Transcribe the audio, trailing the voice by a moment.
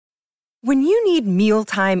When you need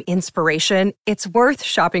mealtime inspiration, it's worth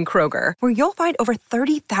shopping Kroger, where you'll find over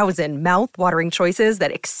 30,000 mouth-watering choices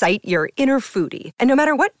that excite your inner foodie. And no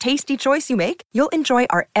matter what tasty choice you make, you'll enjoy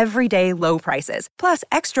our everyday low prices, plus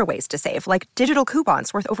extra ways to save, like digital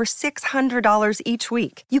coupons worth over $600 each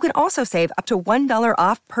week. You can also save up to $1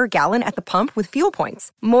 off per gallon at the pump with fuel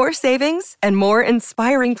points. More savings and more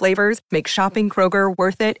inspiring flavors make shopping Kroger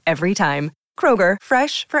worth it every time. Kroger,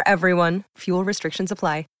 fresh for everyone. Fuel restrictions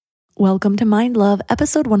apply. Welcome to Mind Love,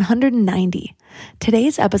 episode 190.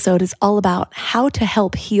 Today's episode is all about how to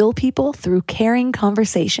help heal people through caring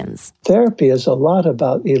conversations. Therapy is a lot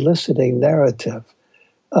about eliciting narrative.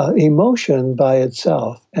 Emotion by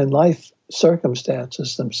itself and life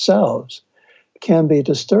circumstances themselves can be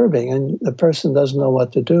disturbing, and the person doesn't know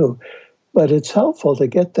what to do. But it's helpful to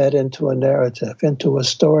get that into a narrative, into a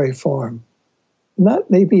story form.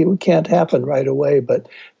 Maybe it can't happen right away, but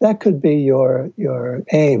that could be your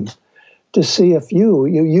aim, to see if you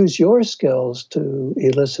use your skills to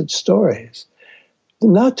elicit stories,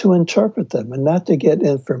 not to interpret them and not to get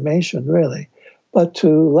information really, but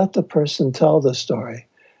to let the person tell the story.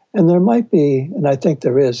 And there might be, and I think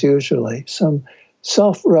there is usually, some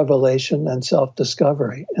self-revelation and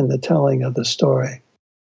self-discovery in the telling of the story.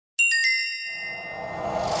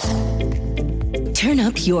 Turn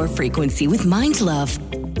up your frequency with Mind Love.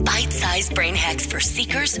 Bite-sized brain hacks for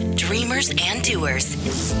seekers, dreamers, and doers.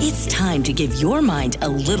 It's time to give your mind a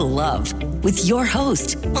little love with your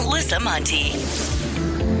host, Melissa Monti.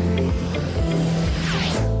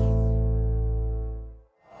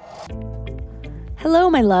 Hello,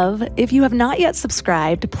 my love. If you have not yet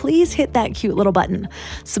subscribed, please hit that cute little button.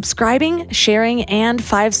 Subscribing, sharing, and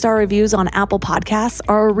 5-star reviews on Apple Podcasts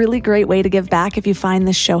are a really great way to give back if you find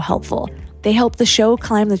this show helpful. They help the show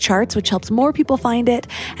climb the charts, which helps more people find it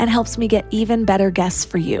and helps me get even better guests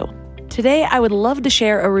for you. Today, I would love to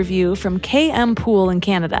share a review from KM Poole in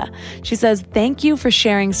Canada. She says, "Thank you for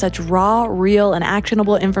sharing such raw, real, and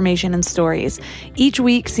actionable information and stories. Each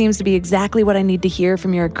week seems to be exactly what I need to hear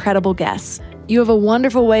from your incredible guests. You have a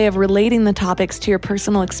wonderful way of relating the topics to your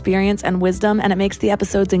personal experience and wisdom, and it makes the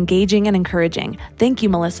episodes engaging and encouraging. Thank you,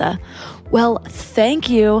 Melissa." Well, thank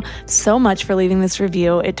you so much for leaving this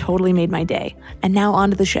review. It totally made my day. And now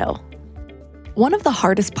on to the show. One of the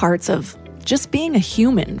hardest parts of just being a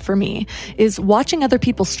human for me is watching other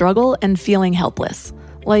people struggle and feeling helpless.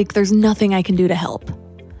 Like there's nothing I can do to help.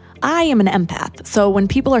 I am an empath, so when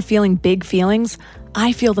people are feeling big feelings,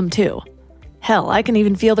 I feel them too. Hell, I can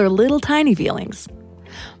even feel their little tiny feelings.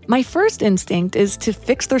 My first instinct is to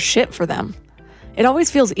fix their shit for them. It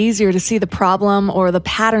always feels easier to see the problem or the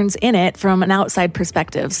patterns in it from an outside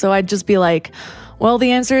perspective, so I'd just be like, well,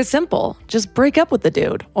 the answer is simple. Just break up with the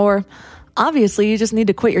dude. Or, obviously, you just need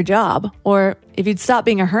to quit your job. Or, if you'd stop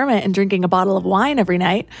being a hermit and drinking a bottle of wine every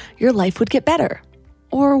night, your life would get better.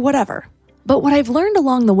 Or whatever. But what I've learned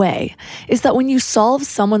along the way is that when you solve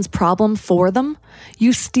someone's problem for them,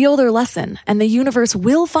 you steal their lesson, and the universe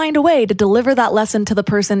will find a way to deliver that lesson to the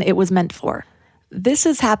person it was meant for. This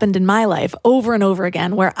has happened in my life over and over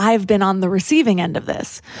again where I've been on the receiving end of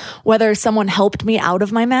this. Whether someone helped me out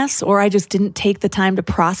of my mess or I just didn't take the time to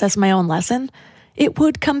process my own lesson, it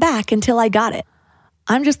would come back until I got it.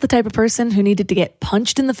 I'm just the type of person who needed to get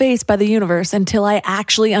punched in the face by the universe until I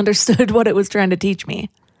actually understood what it was trying to teach me.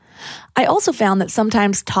 I also found that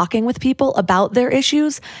sometimes talking with people about their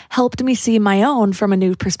issues helped me see my own from a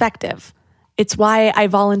new perspective. It's why I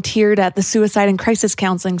volunteered at the Suicide and Crisis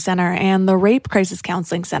Counseling Center and the Rape Crisis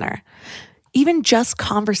Counseling Center. Even just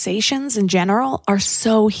conversations in general are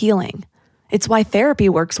so healing. It's why therapy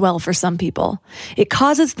works well for some people. It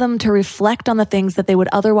causes them to reflect on the things that they would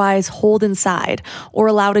otherwise hold inside or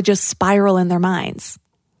allow to just spiral in their minds.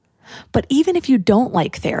 But even if you don't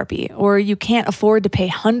like therapy or you can't afford to pay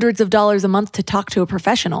hundreds of dollars a month to talk to a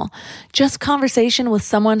professional, just conversation with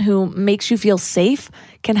someone who makes you feel safe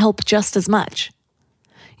can help just as much.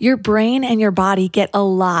 Your brain and your body get a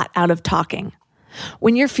lot out of talking.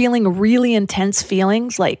 When you're feeling really intense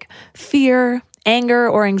feelings like fear, anger,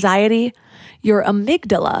 or anxiety, your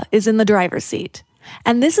amygdala is in the driver's seat.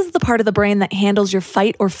 And this is the part of the brain that handles your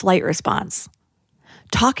fight or flight response.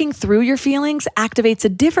 Talking through your feelings activates a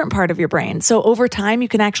different part of your brain, so over time you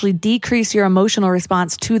can actually decrease your emotional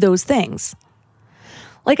response to those things.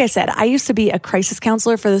 Like I said, I used to be a crisis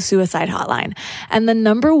counselor for the suicide hotline, and the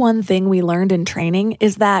number one thing we learned in training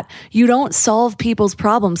is that you don't solve people's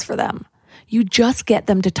problems for them. You just get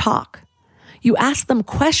them to talk. You ask them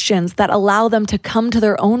questions that allow them to come to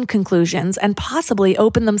their own conclusions and possibly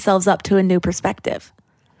open themselves up to a new perspective.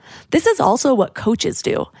 This is also what coaches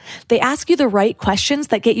do. They ask you the right questions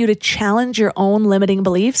that get you to challenge your own limiting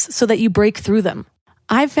beliefs so that you break through them.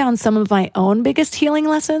 I've found some of my own biggest healing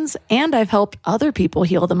lessons, and I've helped other people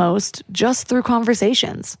heal the most just through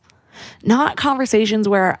conversations. Not conversations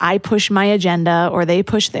where I push my agenda or they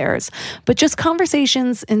push theirs, but just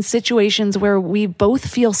conversations in situations where we both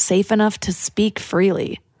feel safe enough to speak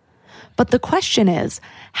freely. But the question is,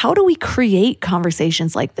 how do we create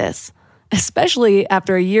conversations like this? Especially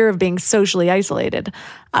after a year of being socially isolated.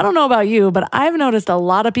 I don't know about you, but I've noticed a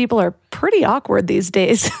lot of people are pretty awkward these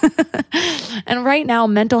days. And right now,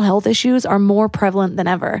 mental health issues are more prevalent than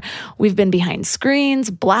ever. We've been behind screens,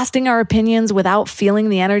 blasting our opinions without feeling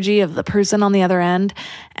the energy of the person on the other end.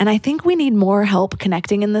 And I think we need more help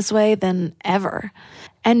connecting in this way than ever.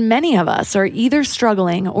 And many of us are either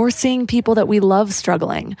struggling or seeing people that we love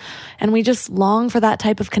struggling. And we just long for that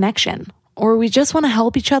type of connection. Or we just want to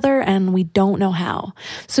help each other and we don't know how.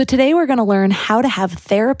 So today we're going to learn how to have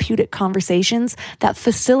therapeutic conversations that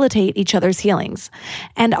facilitate each other's healings.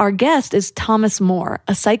 And our guest is Thomas Moore,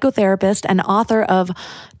 a psychotherapist and author of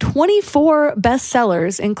 24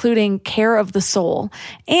 bestsellers, including Care of the Soul,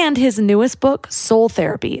 and his newest book, Soul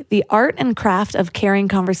Therapy, The Art and Craft of Caring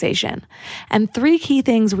Conversation. And 3 key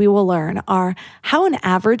things we will learn are how an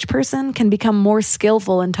average person can become more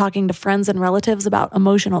skillful in talking to friends and relatives about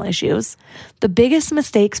emotional issues, the biggest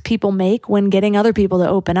mistakes people make when getting other people to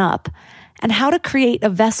open up, and how to create a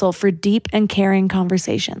vessel for deep and caring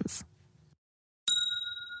conversations.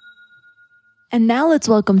 And now let's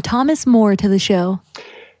welcome Thomas Moore to the show.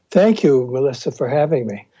 Thank you, Melissa, for having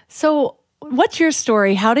me. So, what's your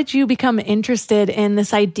story? How did you become interested in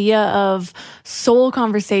this idea of soul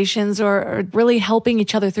conversations or really helping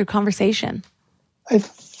each other through conversation? I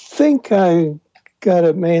think I got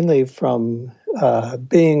it mainly from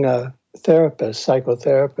being a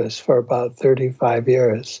psychotherapist for about 35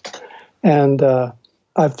 years. And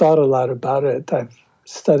I've thought a lot about it. I've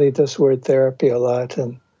studied this word therapy a lot.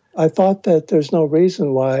 And I thought that there's no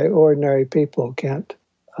reason why ordinary people can't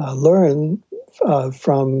learn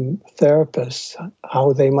from therapists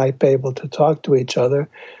how they might be able to talk to each other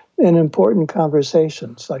in important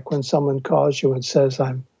conversations, like when someone calls you and says,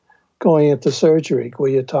 I'm going into surgery, will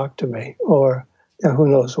you talk to me? Or who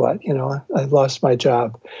knows what, I lost my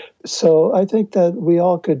job. So I think that we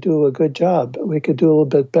all could do a good job. We could do a little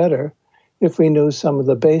bit better if we knew some of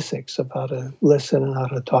the basics of how to listen and how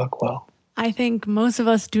to talk well. I think most of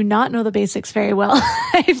us do not know the basics very well.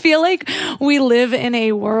 I feel like we live in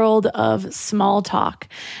a world of small talk,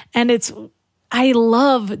 and I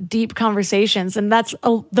love deep conversations, and that's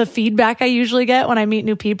the feedback I usually get when I meet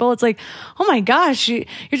new people. It's like, oh my gosh, you're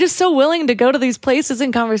just so willing to go to these places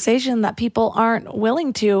in conversation that people aren't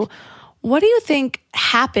willing to. What do you think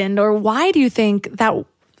happened, or why do you think that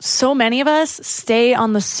so many of us stay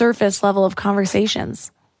on the surface level of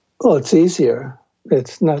conversations? Well, it's easier.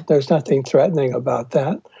 There's nothing threatening about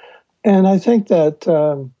that. And I think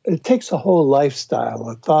that it takes a whole lifestyle,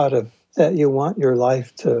 a thought of that you want your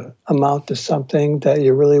life to amount to something, that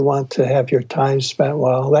you really want to have your time spent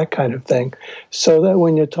well, that kind of thing. So that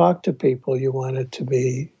when you talk to people, you want it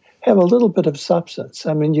to have a little bit of substance.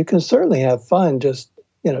 I mean, you can certainly have fun just,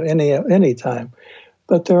 any time.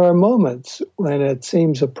 But there are moments when it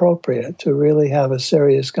seems appropriate to really have a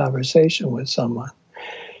serious conversation with someone.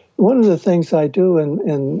 One of the things I do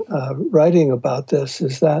in writing about this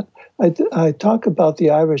is that I talk about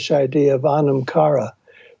the Irish idea of anam cara,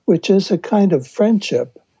 which is a kind of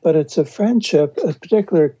friendship, but it's a friendship, a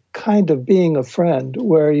particular kind of being a friend,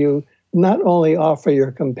 where you not only offer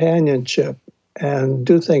your companionship and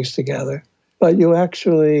do things together, but you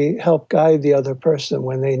actually help guide the other person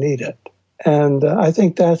when they need it. And I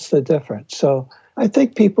think that's the difference. So I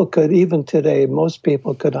think people could, even today, most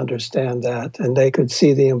people could understand that and they could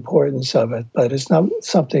see the importance of it, but it's not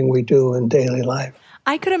something we do in daily life.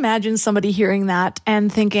 I could imagine somebody hearing that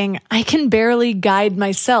and thinking, I can barely guide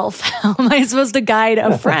myself. How am I supposed to guide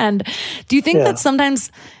a friend? Do you think that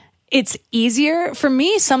sometimes it's easier? For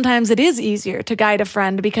me, sometimes it is easier to guide a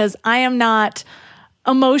friend because I am not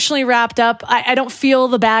emotionally wrapped up. I don't feel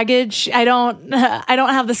the baggage. I don't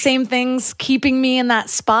have the same things keeping me in that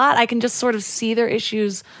spot. I can just sort of see their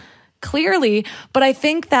issues clearly. But I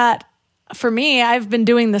think that for me, I've been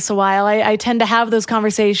doing this a while. I tend to have those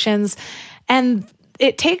conversations, and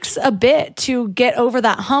it takes a bit to get over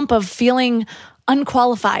that hump of feeling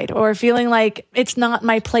unqualified or feeling like it's not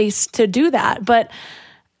my place to do that. But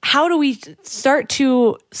how do we start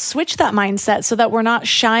to switch that mindset so that we're not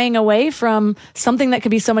shying away from something that could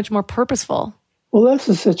be so much more purposeful? Well, that's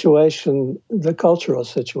the situation, the cultural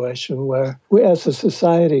situation, where we, as a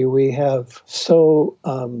society, we have so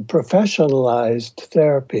professionalized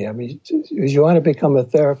therapy. I mean, if you want to become a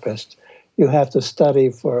therapist, you have to study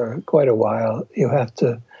for quite a while. You have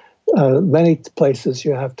to Many places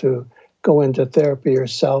you have to go into therapy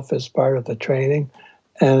yourself as part of the training,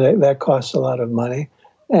 and that costs a lot of money.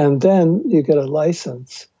 And then you get a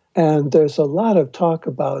license. And there's a lot of talk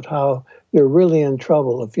about how you're really in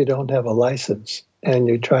trouble if you don't have a license and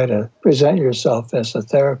you try to present yourself as a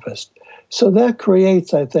therapist. So that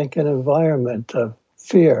creates, I think, an environment of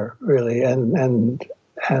fear, really, and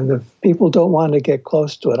if people don't want to get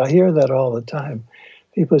close to it. I hear that all the time.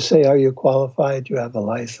 People say, are you qualified? Do you have a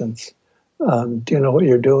license? Do you know what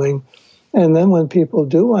you're doing? And then when people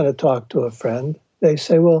do want to talk to a friend, they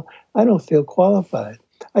say, well, I don't feel qualified.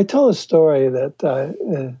 I tell a story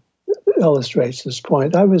that illustrates this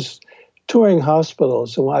point. I was touring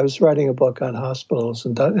hospitals, and I was writing a book on hospitals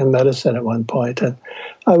and medicine at one point, and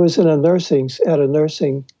I was at a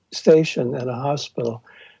nursing station in a hospital,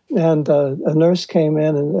 and a nurse came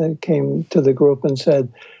in and came to the group and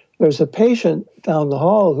said, there's a patient down the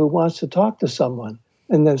hall who wants to talk to someone.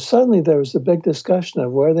 And then suddenly there was a big discussion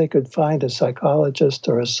of where they could find a psychologist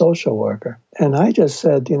or a social worker. And I just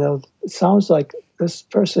said, it sounds like this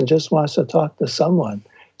person just wants to talk to someone.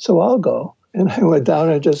 So I'll go. And I went down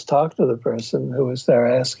and just talked to the person who was there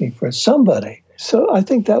asking for somebody. So I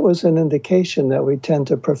think that was an indication that we tend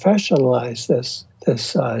to professionalize this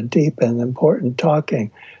deep and important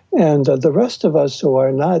talking. And the rest of us who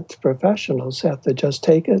are not professionals have to just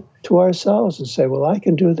take it to ourselves and say, well, I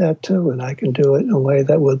can do that too, and I can do it in a way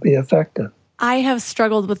that would be effective. I have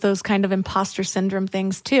struggled with those kind of imposter syndrome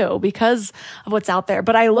things too because of what's out there.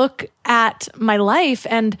 But I look at my life,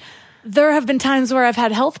 and there have been times where I've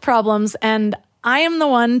had health problems, and I am the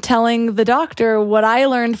one telling the doctor what I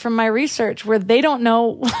learned from my research, where they don't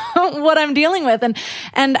know what I'm dealing with.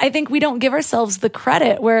 And I think we don't give ourselves the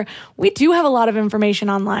credit where we do have a lot of information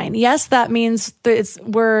online. Yes, that means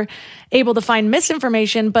we're able to find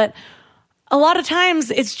misinformation, but a lot of times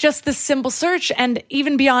it's just this simple search. And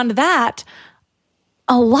even beyond that,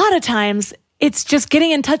 a lot of times it's just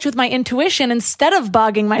getting in touch with my intuition instead of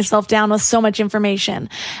bogging myself down with so much information.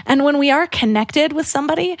 And when we are connected with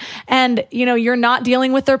somebody and, you're not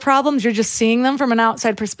dealing with their problems, you're just seeing them from an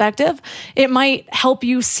outside perspective, it might help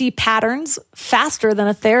you see patterns faster than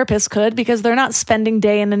a therapist could because they're not spending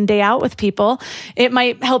day in and day out with people. It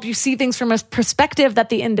might help you see things from a perspective that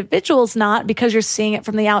the individual's not because you're seeing it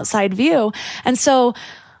from the outside view. And so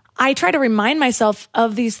I try to remind myself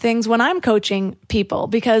of these things when I'm coaching people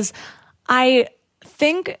because I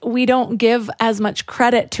think we don't give as much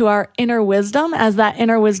credit to our inner wisdom as that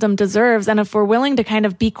inner wisdom deserves. And if we're willing to kind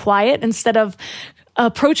of be quiet instead of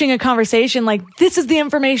approaching a conversation like, this is the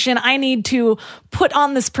information I need to put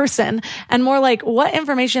on this person, and more like, what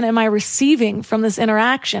information am I receiving from this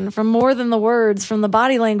interaction, from more than the words, from the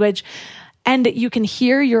body language, and you can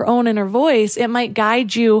hear your own inner voice, it might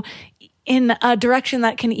guide you in a direction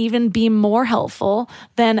that can even be more helpful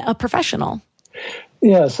than a professional.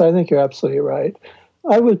 Yes, I think you're absolutely right.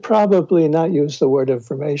 I would probably not use the word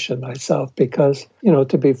information myself because,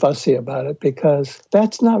 to be fussy about it, because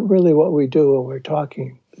that's not really what we do when we're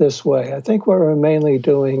talking this way. I think what we're mainly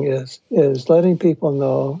doing is letting people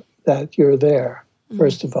know that you're there.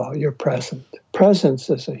 First of all, you're present. Presence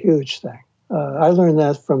is a huge thing. I learned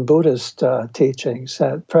that from Buddhist teachings,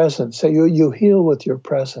 that presence. So you heal with your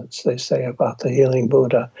presence, they say about the healing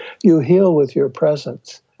Buddha. You heal with your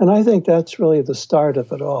presence. And I think that's really the start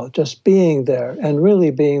of it all, just being there and really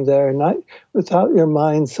being there, not without your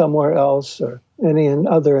mind somewhere else or any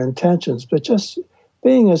other intentions, but just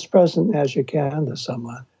being as present as you can to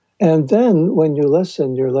someone. And then when you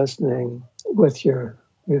listen, you're listening with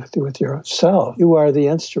yourself. You are the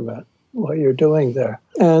instrument, what you're doing there.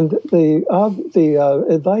 And the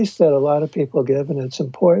advice that a lot of people give, and it's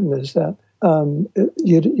important, is that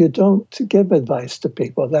you don't give advice to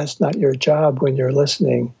people. That's not your job when you're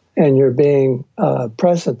listening and you're being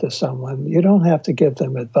present to someone. You don't have to give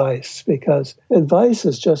them advice because advice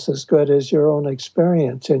is just as good as your own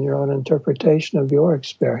experience and your own interpretation of your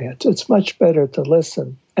experience. It's much better to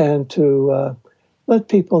listen and to let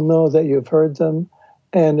people know that you've heard them.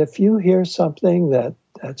 And if you hear something that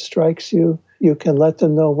strikes you, you can let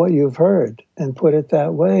them know what you've heard and put it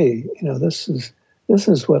that way. This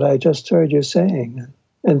is what I just heard you saying.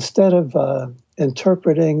 Instead of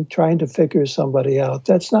interpreting, trying to figure somebody out,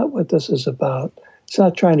 that's not what this is about. It's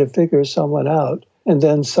not trying to figure someone out and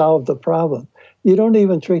then solve the problem. You don't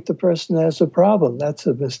even treat the person as a problem. That's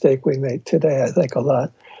a mistake we make today, I think, a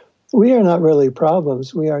lot. We are not really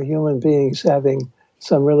problems. We are human beings having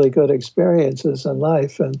some really good experiences in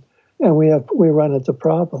life, and we run into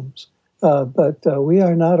problems. But we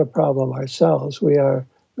are not a problem ourselves. We are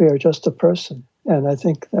just a person. And I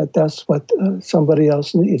think that's what somebody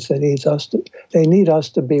else needs. They need us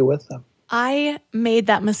to be with them. I made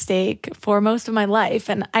that mistake for most of my life.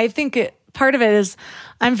 And I think part of it is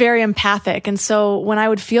I'm very empathic. And so when I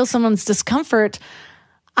would feel someone's discomfort,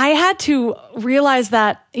 I had to realize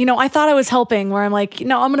that, I thought I was helping, where I'm like,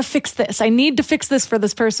 no, I'm going to fix this. I need to fix this for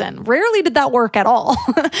this person. Rarely did that work at all.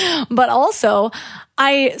 But also,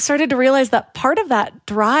 I started to realize that part of that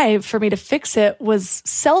drive for me to fix it was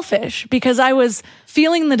selfish, because I was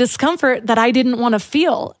feeling the discomfort that I didn't want to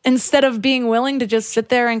feel, instead of being willing to just sit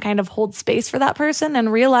there and kind of hold space for that person and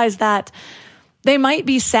realize that they might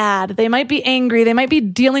be sad, they might be angry, they might be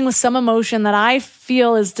dealing with some emotion that I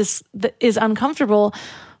feel is uncomfortable,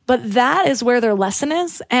 but that is where their lesson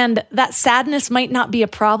is. And that sadness might not be a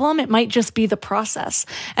problem. It might just be the process.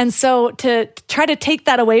 And so to try to take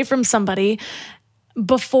that away from somebody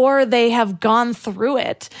before they have gone through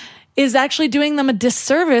it is actually doing them a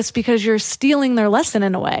disservice, because you're stealing their lesson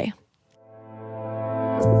in a way.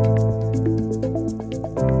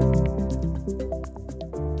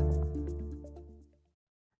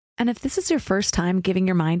 And if this is your first time giving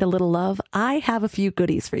your mind a little love, I have a few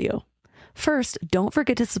goodies for you. First, don't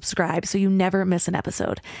forget to subscribe so you never miss an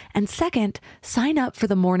episode. And second, sign up for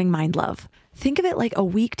the Morning Mind Love. Think of it like a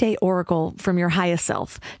weekday oracle from your highest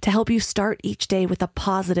self to help you start each day with a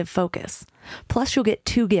positive focus. Plus, you'll get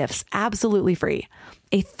 2 gifts absolutely free: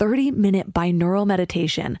 a 30-minute binaural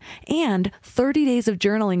meditation and 30 days of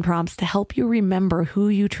journaling prompts to help you remember who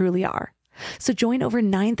you truly are. So join over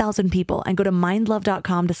 9,000 people and go to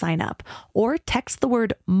mindlove.com to sign up, or text the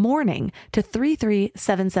word morning to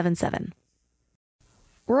 33777.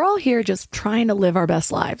 We're all here just trying to live our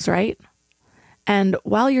best lives, right? And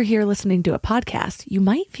while you're here listening to a podcast, you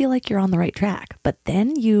might feel like you're on the right track, but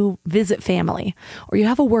then you visit family, or you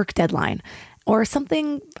have a work deadline, or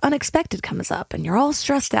something unexpected comes up and you're all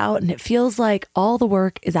stressed out and it feels like all the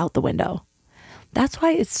work is out the window. That's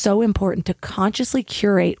why it's so important to consciously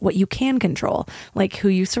curate what you can control, like who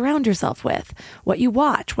you surround yourself with, what you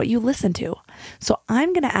watch, what you listen to. So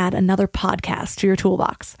I'm going to add another podcast to your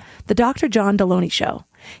toolbox, The Dr. John Deloney Show.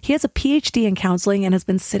 He has a PhD in counseling and has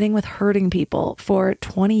been sitting with hurting people for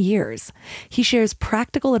 20 years. He shares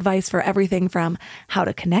practical advice for everything from how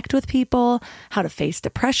to connect with people, how to face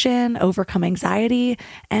depression, overcome anxiety,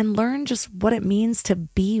 and learn just what it means to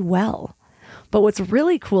be well. But what's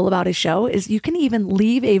really cool about his show is you can even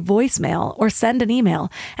leave a voicemail or send an email,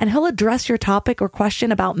 and he'll address your topic or question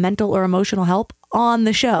about mental or emotional help on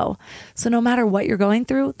the show. So no matter what you're going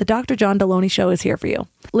through, the Dr. John Deloney Show is here for you.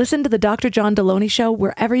 Listen to the Dr. John Deloney Show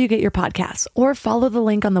wherever you get your podcasts, or follow the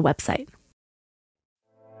link on the website.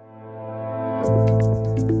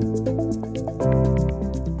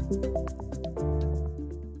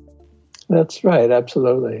 That's right,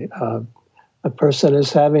 absolutely. A person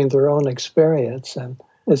is having their own experience, and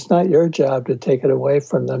it's not your job to take it away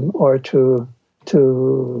from them or to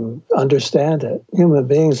understand it. Human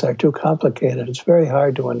beings are too complicated. It's very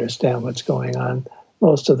hard to understand what's going on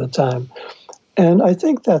most of the time. And I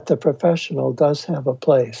think that the professional does have a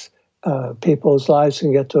place. People's lives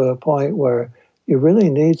can get to a point where you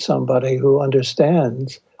really need somebody who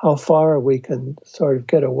understands how far we can sort of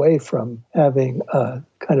get away from having a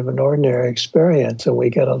kind of an ordinary experience, and we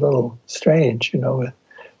get a little strange,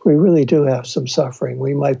 We really do have some suffering.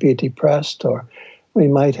 We might be depressed, or we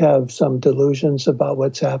might have some delusions about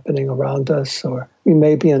what's happening around us, or we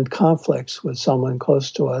may be in conflicts with someone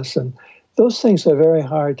close to us, and those things are very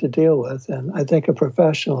hard to deal with, and I think a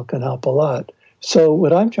professional can help a lot. So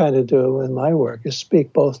what I'm trying to do in my work is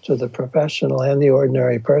speak both to the professional and the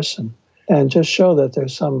ordinary person, and just show that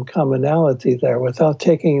there's some commonality there without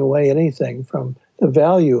taking away anything from the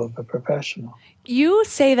value of a professional. You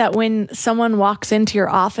say that when someone walks into your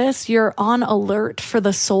office, you're on alert for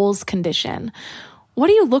the soul's condition. What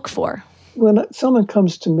do you look for? When someone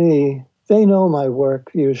comes to me, they know my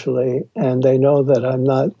work usually, and they know that I'm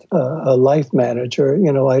not a life manager.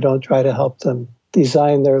 I don't try to help them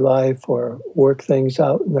design their life or work things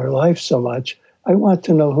out in their life so much. I want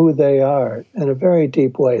to know who they are in a very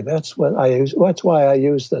deep way. That's what I use. That's why I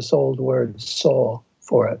use this old word soul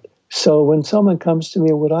for it. So when someone comes to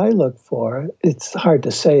me, what I look for, it's hard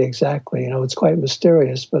to say exactly, it's quite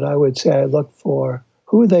mysterious, but I would say I look for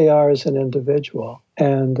who they are as an individual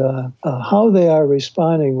and how they are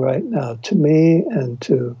responding right now to me and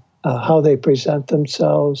to how they present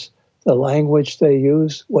themselves, the language they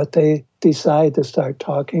use, what they decide to start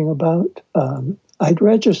talking about. I'd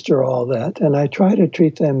register all that, and I try to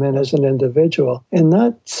treat them in as an individual and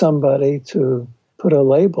not somebody to put a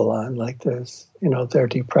label on, like there's, they're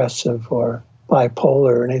depressive or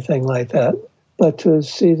bipolar or anything like that, but to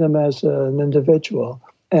see them as an individual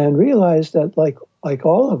and realize that like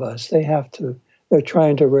all of us, they're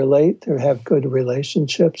trying to relate, they have good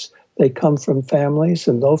relationships, They come from families,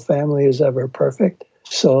 and no family is ever perfect.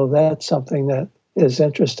 So that's something that is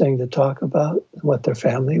interesting to talk about, what their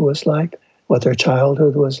family was like, what their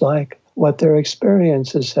childhood was like, what their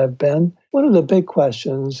experiences have been. One of the big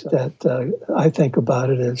questions that I think about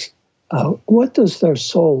it is, what does their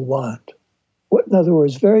soul want? In other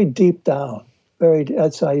words, very deep down,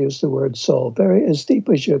 that's I use the word soul, very as deep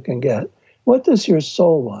as you can get. What does your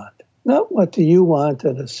soul want? Not what do you want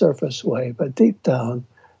in a surface way, but deep down,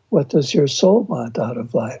 what does your soul want out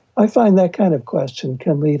of life? I find that kind of question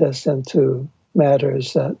can lead us into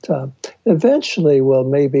matters that eventually will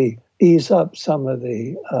maybe ease up some of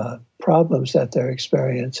the problems that they're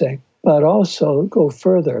experiencing, but also go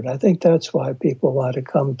further. And I think that's why people want to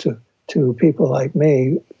come to people like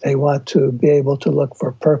me. They want to be able to look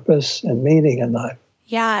for purpose and meaning in life.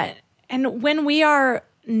 Yeah. And when we are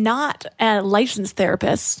not a licensed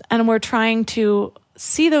therapist and we're trying to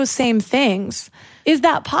see those same things, is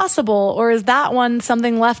that possible, or is that one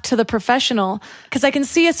something left to the professional? Because I can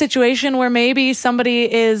see a situation where maybe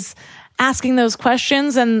somebody is asking those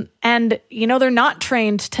questions and they're not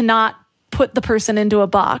trained to not put the person into a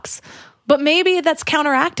box. But maybe that's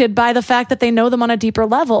counteracted by the fact that they know them on a deeper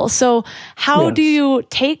level. So how do you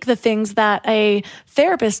take the things that a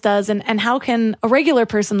therapist does and how can a regular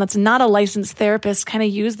person that's not a licensed therapist kind of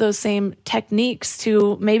use those same techniques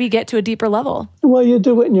to maybe get to a deeper level? Well, you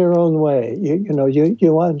do it in your own way.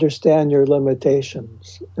 You understand your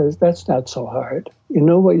limitations. That's not so hard. You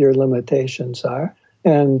know what your limitations are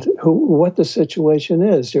and what the situation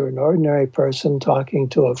is. You're an ordinary person talking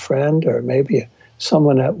to a friend or maybe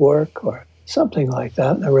someone at work or something like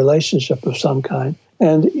that, a relationship of some kind.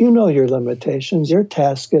 And you know your limitations. Your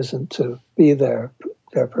task isn't to be their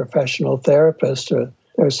professional therapist or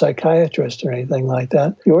their psychiatrist or anything like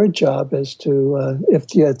that. Your job is to, if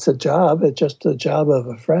it's a job, it's just the job of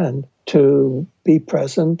a friend, to be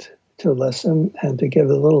present, to listen, and to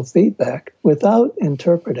give a little feedback without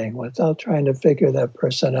interpreting, without trying to figure that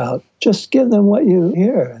person out. Just give them what you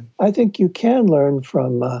hear. I think you can learn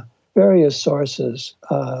from various sources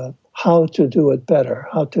how to do it better,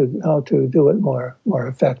 how to do it more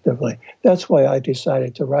effectively. That's why I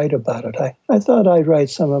decided to write about it. I thought I'd write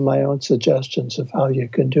some of my own suggestions of how you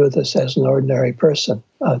can do this as an ordinary person,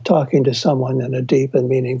 talking to someone in a deep and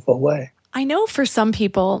meaningful way. I know for some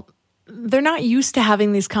people, they're not used to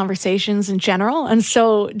having these conversations in general. And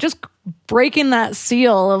so just breaking that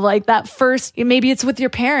seal of like that first, maybe it's with your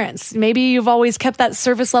parents. Maybe you've always kept that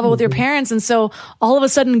surface level with your parents. And so all of a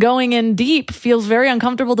sudden going in deep feels very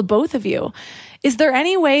uncomfortable to both of you. Is there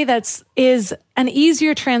any way is an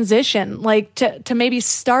easier transition, like to maybe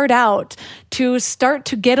start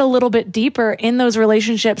to get a little bit deeper in those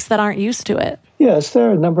relationships that aren't used to it? Yes, there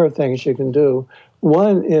are a number of things you can do.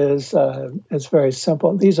 One is, it's very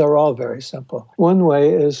simple. These are all very simple. One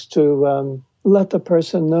way is to let the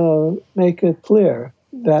person know, make it clear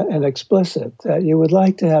that and explicit that you would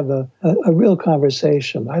like to have a real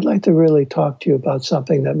conversation. I'd like to really talk to you about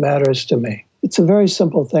something that matters to me. It's a very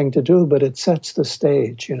simple thing to do, but it sets the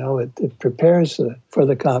stage. It prepares for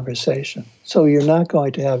the conversation. So you're not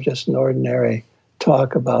going to have just an ordinary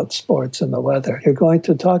talk about sports and the weather. You're going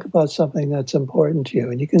to talk about something that's important to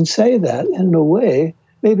you. And you can say that in a way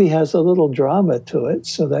maybe has a little drama to it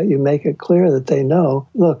so that you make it clear that they know,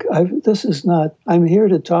 look, I'm here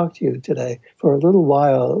to talk to you today for a little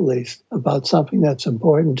while at least about something that's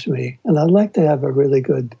important to me. And I'd like to have a really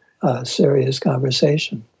good, serious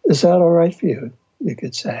conversation. Is that all right for you? You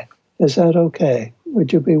could say. Is that okay?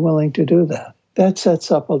 Would you be willing to do that? That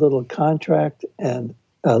sets up a little contract and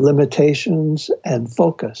limitations and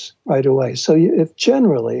focus right away. So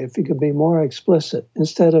if you could be more explicit,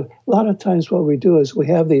 instead of, a lot of times what we do is we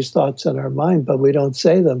have these thoughts in our mind, but we don't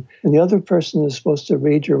say them. And the other person is supposed to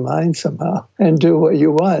read your mind somehow and do what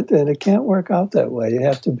you want. And it can't work out that way. You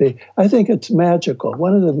have to be, I think it's magical.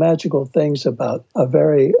 One of the magical things about a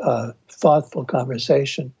very thoughtful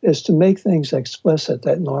conversation is to make things explicit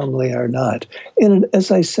that normally are not.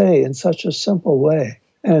 As I say, in such a simple way.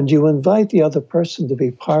 And you invite the other person to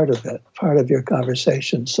be part of it, part of your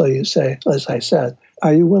conversation. So you say, as I said,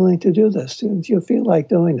 are you willing to do this? Do you feel like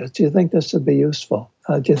doing this? Do you think this would be useful?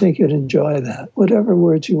 Do you think you'd enjoy that? Whatever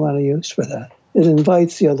words you want to use for that. It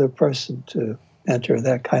invites the other person to enter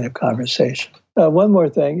that kind of conversation. One more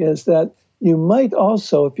thing is that you might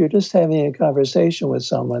also, if you're just having a conversation with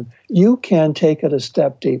someone, you can take it a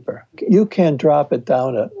step deeper. You can drop it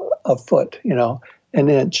down a foot, an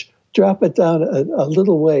inch. Drop it down a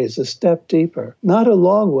little ways, a step deeper. Not a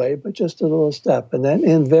long way, but just a little step. And then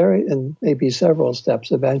in maybe several steps,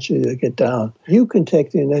 eventually you get down. You can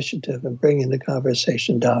take the initiative and bring the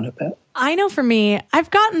conversation down a bit. I know for me,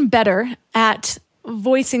 I've gotten better at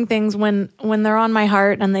voicing things when they're on my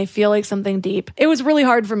heart and they feel like something deep. It was really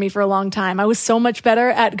hard for me for a long time. I was so much better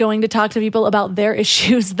at going to talk to people about their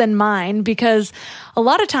issues than mine, because a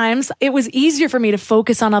lot of times it was easier for me to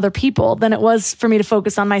focus on other people than it was for me to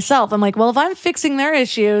focus on myself. I'm like, well, if I'm fixing their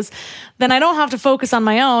issues, then I don't have to focus on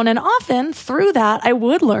my own. And often through that, I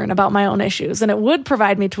would learn about my own issues and it would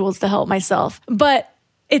provide me tools to help myself. But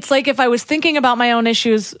it's like if I was thinking about my own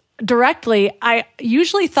issues directly, I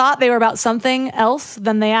usually thought they were about something else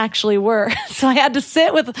than they actually were. So I had to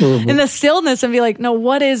sit in the stillness and be like, no,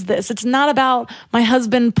 what is this? It's not about my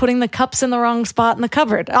husband putting the cups in the wrong spot in the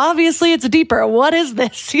cupboard. Obviously it's deeper. What is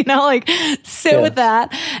this? Sit with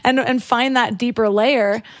that and find that deeper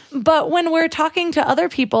layer. But when we're talking to other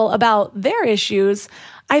people about their issues,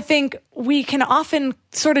 I think we can often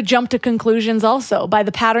sort of jump to conclusions also by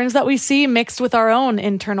the patterns that we see mixed with our own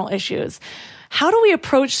internal issues. How do we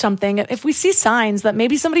approach something if we see signs that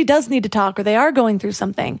maybe somebody does need to talk or they are going through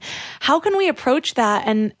something? How can we approach that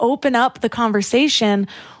and open up the conversation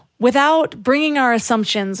without bringing our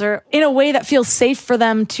assumptions, or in a way that feels safe for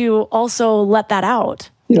them to also let that out?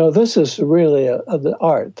 This is really the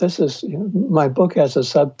art. My book has a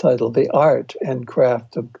subtitle, The Art and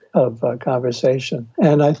Craft of Conversation.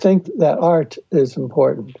 And I think that art is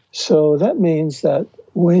important. So that means that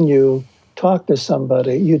when you talk to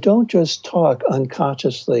somebody, you don't just talk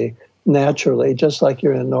unconsciously, naturally, just like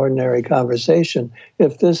you're in an ordinary conversation,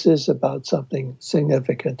 if this is about something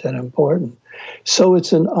significant and important. So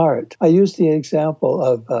it's an art. I use the example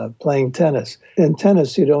of playing tennis. In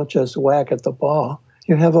tennis, you don't just whack at the ball.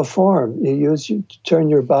 You have a form. You turn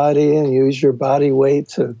your body and use your body weight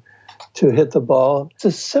to hit the ball.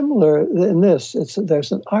 It's similar in this.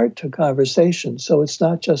 There's an art to conversation, so it's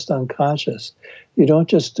not just unconscious. You don't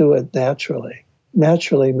just do it naturally.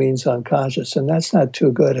 Naturally means unconscious, and that's not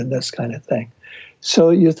too good in this kind of thing. So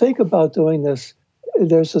you think about doing this,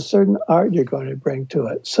 there's a certain art you're going to bring to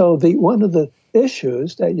it. So one of the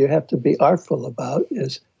issues that you have to be artful about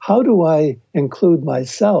is, how do I include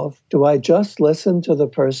myself? Do I just listen to the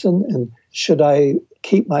person, and should I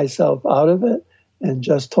keep myself out of it and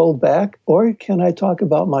just hold back? Or can I talk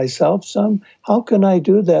about myself some? How can I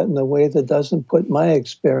do that in a way that doesn't put my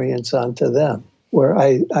experience onto them, where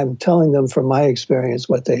I'm telling them from my experience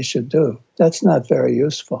what they should do? That's not very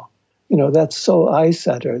useful. That's so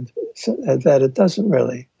I-centered that it doesn't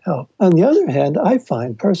really help. On the other hand, I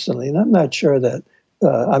find personally, and I'm sure that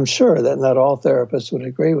not all therapists would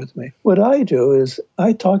agree with me. What I do is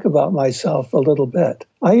I talk about myself a little bit.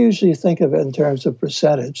 I usually think of it in terms of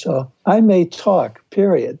percentage. So I may talk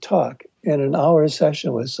in an hour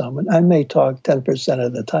session with someone. I may talk 10%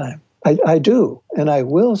 of the time. I do, and I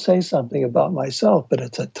will say something about myself, but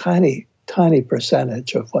it's a tiny, tiny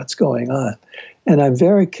percentage of what's going on. And I'm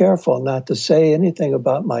very careful not to say anything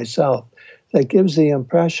about myself that gives the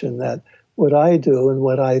impression that what I do and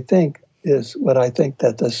what I think is what I think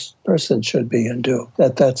that this person should be and do,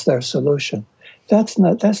 that's their solution. That's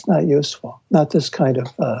not useful. Not this kind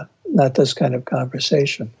of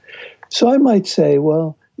conversation. So I might say,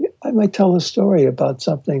 well, I might tell a story about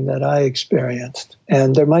something that I experienced,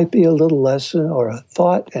 and there might be a little lesson or a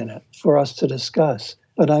thought in it for us to discuss.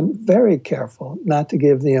 But I'm very careful not to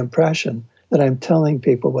give the impression that I'm telling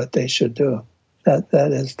people what they should do.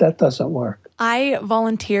 That doesn't work. I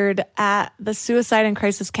volunteered at the Suicide and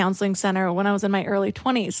Crisis Counseling Center when I was in my early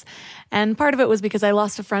 20s. And part of it was because I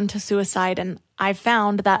lost a friend to suicide. And I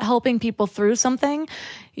found that helping people through something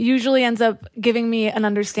usually ends up giving me an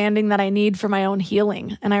understanding that I need for my own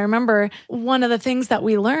healing. And I remember one of the things that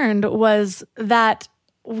we learned was that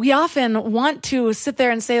we often want to sit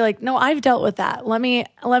there and say, like, no, I've dealt with that. Let me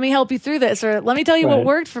help you through this, or let me tell you what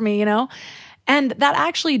worked for me, And that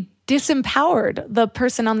actually disempowered the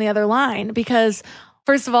person on the other line, because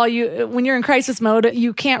first of all, when you're in crisis mode,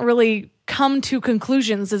 you can't really come to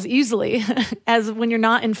conclusions as easily as when you're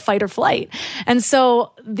not in fight or flight. And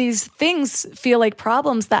so these things feel like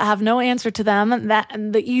problems that have no answer to them,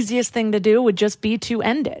 and the easiest thing to do would just be to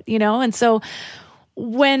end it, And so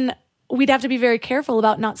we'd have to be very careful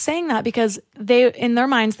about not saying that, because in their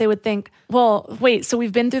minds, they would think, well, wait, so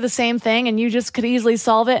we've been through the same thing and you just could easily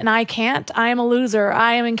solve it and I can't? I am a loser.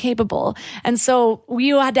 I am incapable. And so we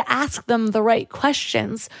had to ask them the right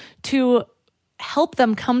questions to help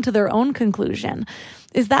them come to their own conclusion.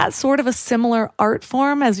 Is that sort of a similar art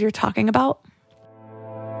form as you're talking about?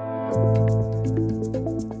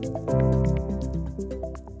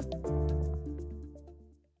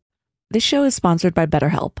 This show is sponsored by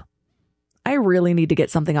BetterHelp. I really need to get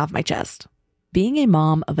something off my chest. Being a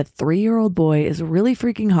mom of a 3-year-old boy is really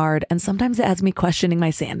freaking hard, and sometimes it has me questioning my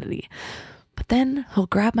sanity. But then he'll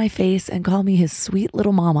grab my face and call me his sweet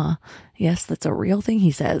little mama. Yes, that's a real thing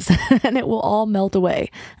he says. And it will all melt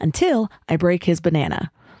away until I break his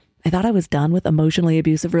banana. I thought I was done with emotionally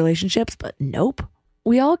abusive relationships, but nope.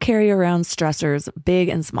 We all carry around stressors, big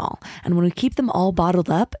and small, and when we keep them all bottled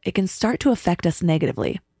up, it can start to affect us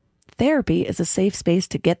negatively. Therapy is a safe space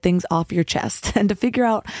to get things off your chest and to figure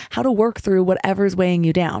out how to work through whatever's weighing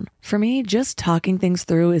you down. For me, just talking things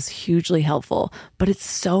through is hugely helpful, but it's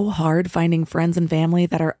so hard finding friends and family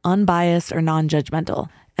that are unbiased or non-judgmental.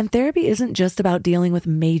 And therapy isn't just about dealing with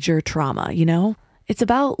major trauma, you know? It's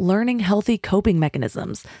about learning healthy coping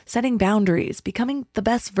mechanisms, setting boundaries, becoming the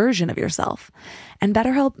best version of yourself. And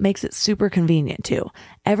BetterHelp makes it super convenient too.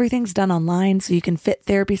 Everything's done online so you can fit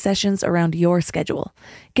therapy sessions around your schedule.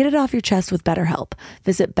 Get it off your chest with BetterHelp.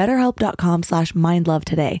 Visit betterhelp.com/mindlove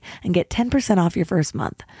today and get 10% off your first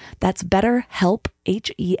month. That's BetterHelp,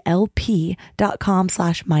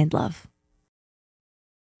 HELP.com/mindlove.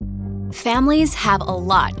 Families have a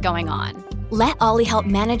lot going on. Let Ollie help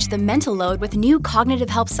manage the mental load with new cognitive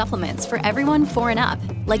help supplements for everyone 4 and up,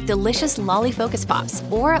 like delicious Lolly Focus Pops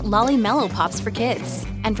or Lolly Mellow Pops for kids.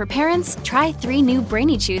 And for parents, try 3 new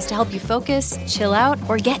Brainy Chews to help you focus, chill out,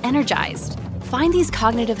 or get energized. Find these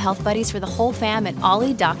cognitive health buddies for the whole fam at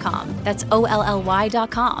ollie.com. That's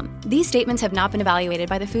OLLY.com. These statements have not been evaluated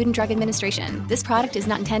by the Food and Drug Administration. This product is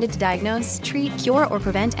not intended to diagnose, treat, cure, or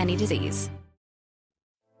prevent any disease.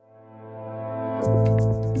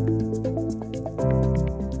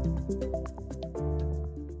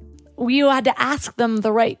 You had to ask them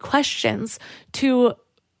the right questions to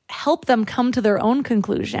help them come to their own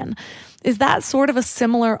conclusion. Is that sort of a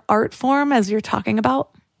similar art form as you're talking about?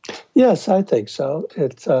 Yes, I think so.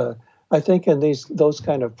 It's I think in those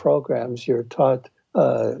kind of programs, you're taught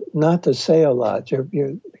not to say a lot. You're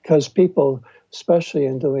because people, especially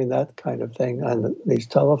in doing that kind of thing on these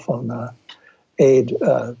telephone aid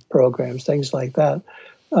programs, things like that,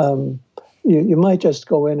 you might just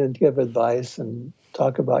go in and give advice and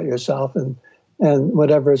talk about yourself, and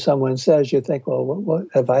whatever someone says, you think, well, what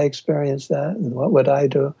have I experienced that, and what would I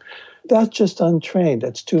do? That's just untrained.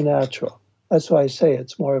 It's too natural. That's why I say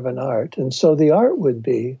it's more of an art. And so the art would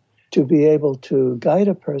be to be able to guide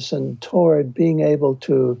a person toward being able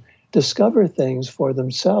to discover things for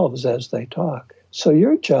themselves as they talk. So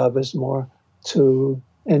your job is more to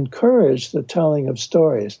encourage the telling of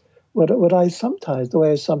stories. The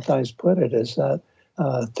way I sometimes put it is that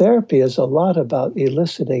therapy is a lot about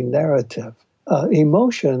eliciting narrative.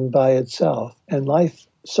 Emotion by itself and life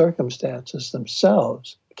circumstances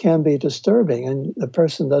themselves can be disturbing, and the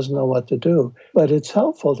person doesn't know what to do. But it's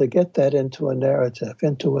helpful to get that into a narrative,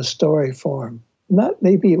 into a story form.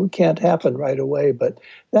 Maybe it can't happen right away, but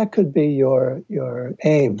that could be your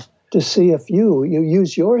aim, to see if you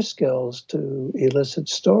use your skills to elicit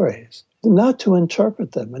stories, not to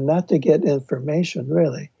interpret them and not to get information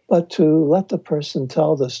really, but to let the person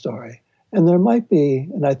tell the story. And there might be,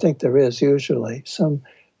 and I think there is usually, some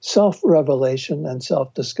self-revelation and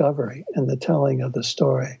self-discovery in the telling of the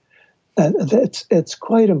story. And it's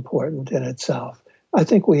quite important in itself. I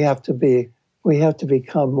think we have to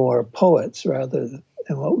become more poets rather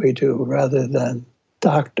in what we do, rather than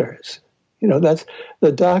doctors. That's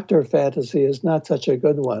the doctor fantasy is not such a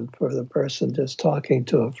good one for the person just talking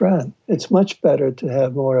to a friend. It's much better to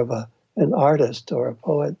have more of an artist or a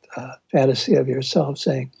poet fantasy of yourself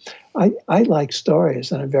saying, I like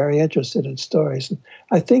stories and I'm very interested in stories. And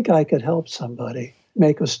I think I could help somebody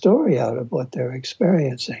make a story out of what they're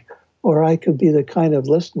experiencing. Or I could be the kind of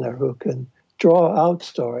listener who can draw out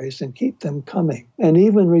stories and keep them coming, and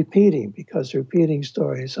even repeating, because repeating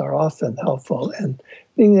stories are often helpful, and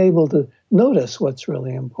being able to notice what's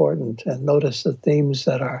really important and notice the themes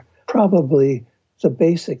that are probably the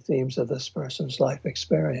basic themes of this person's life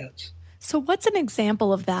experience. So what's an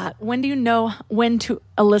example of that? When do you know when to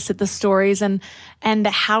elicit the stories, and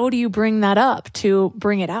how do you bring that up to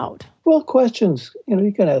bring it out? Well, questions,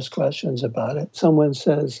 you can ask questions about it. Someone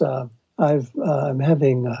says, I'm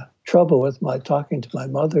having trouble with talking to my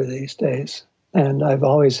mother these days, and I've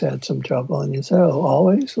always had some trouble. And you say, oh,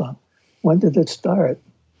 always? Well, when did it start?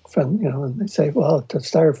 And they say, well, it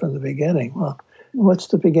started from the beginning. Well, what's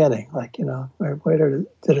the beginning? Where did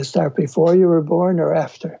it start before you were born or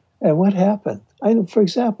after? And what happened? For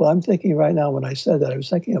example, I'm thinking right now when I said that, I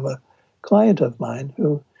was thinking of a client of mine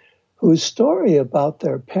whose story about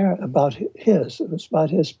their parent, it was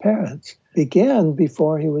about his parents, began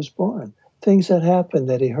before he was born. Things that happened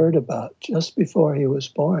that he heard about just before he was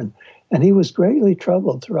born. And he was greatly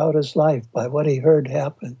troubled throughout his life by what he heard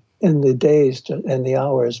happen in the days and the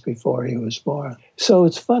hours before he was born. So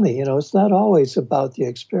it's funny, it's not always about the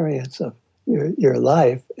experience of your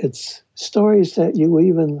life. It's stories that you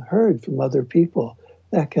even heard from other people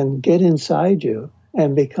that can get inside you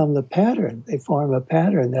and become the pattern. They form a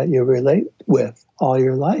pattern that you relate with all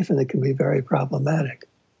your life, and it can be very problematic.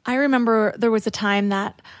 I remember there was a time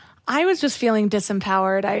that I was just feeling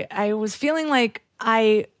disempowered. I was feeling like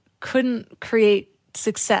I couldn't create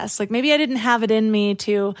success. Like maybe I didn't have it in me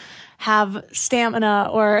to have stamina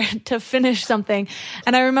or to finish something.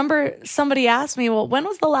 And I remember somebody asked me, well, when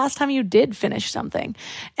was the last time you did finish something?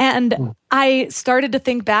 And I started to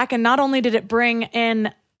think back, and not only did it bring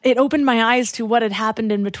in, it opened my eyes to what had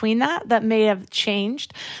happened in between that may have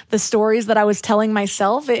changed the stories that I was telling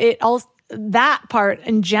myself. It also, that part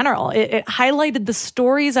in general, it highlighted the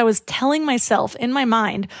stories I was telling myself in my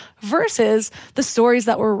mind versus the stories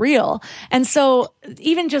that were real. And so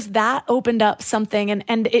even just that opened up something,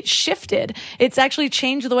 and it shifted. It's actually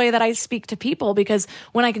changed the way that I speak to people, because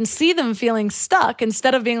when I can see them feeling stuck,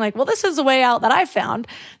 instead of being like, well, this is the way out that I found,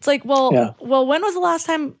 it's like, well, when was the last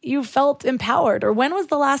time you felt empowered? Or when was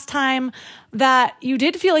the last time that you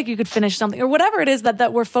did feel like you could finish something, or whatever it is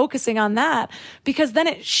that we're focusing on that, because then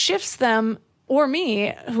it shifts them, or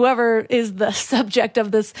me, whoever is the subject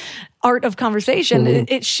of this art of conversation,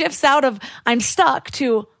 it shifts out of I'm stuck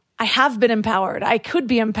to I have been empowered, I could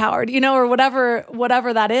be empowered, or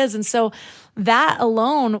whatever that is. And so that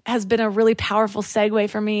alone has been a really powerful segue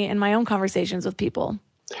for me in my own conversations with people.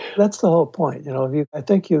 That's the whole point. I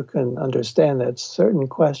think you can understand that certain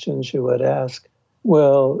questions you would ask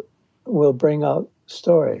will bring out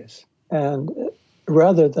stories, and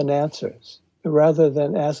rather than answers, rather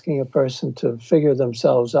than asking a person to figure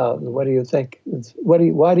themselves out, and what do you think?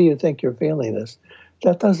 Why do you think you're feeling this?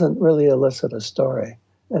 That doesn't really elicit a story.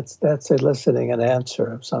 That's eliciting an answer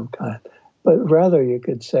of some kind. But rather, you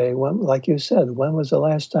could say, like you said, when was the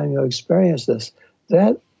last time you experienced this?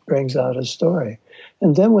 That brings out a story.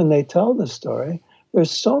 And then when they tell the story,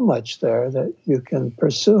 there's so much there that you can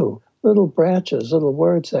pursue. Little branches, little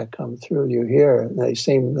words that come through you hear, and they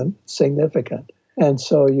seem significant. And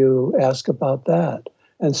so you ask about that.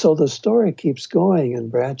 And so the story keeps going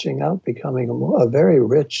and branching out, becoming a very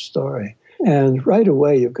rich story. And right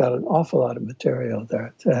away, you've got an awful lot of material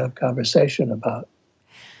there to have conversation about.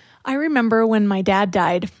 I remember when my dad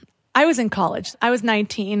died, I was in college. I was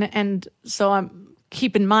 19, and so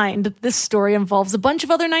keep in mind that this story involves a bunch of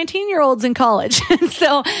other 19-year-olds in college.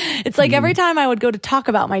 So it's like every time I would go to talk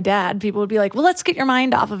about my dad, people would be like, well, let's get your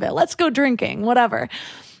mind off of it. Let's go drinking, whatever.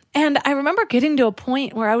 And I remember getting to a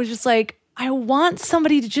point where I was just like, I want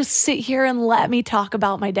somebody to just sit here and let me talk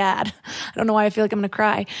about my dad. I don't know why I feel like I'm going to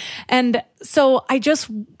cry. And so I just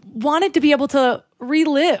wanted to be able to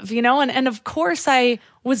relive, and of course I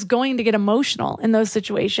was going to get emotional in those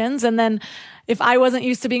situations. And then if I wasn't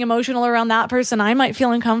used to being emotional around that person, I might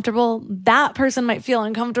feel uncomfortable. That person might feel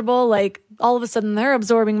uncomfortable. Like all of a sudden they're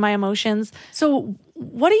absorbing my emotions. So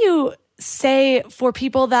what do you say for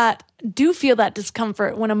people that do feel that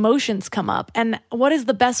discomfort when emotions come up? And what is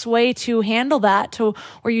the best way to handle that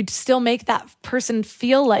where you still make that person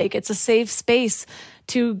feel like it's a safe space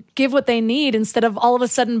to give what they need, instead of all of a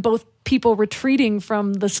sudden both people retreating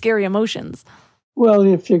from the scary emotions? Well,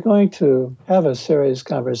 if you're going to have a serious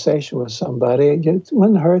conversation with somebody, it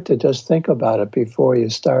wouldn't hurt to just think about it before you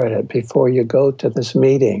start it, before you go to this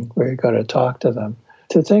meeting where you're going to talk to them,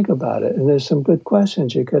 to think about it. And there's some good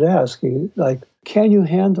questions you could ask. Like, can you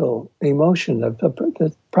handle emotion?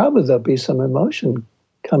 Probably there'll be some emotion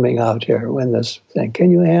coming out here when this thing.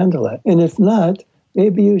 Can you handle it? And if not,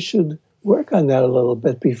 maybe you should work on that a little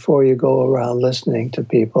bit before you go around listening to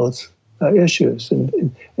people's issues.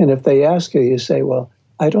 And if they ask you, you say, well,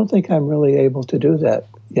 I don't think I'm really able to do that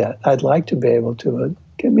yet. I'd like to be able to.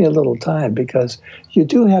 Give me a little time, because you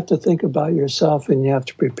do have to think about yourself and you have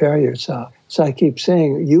to prepare yourself. So I keep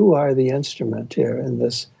saying you are the instrument here in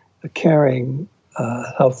this caring,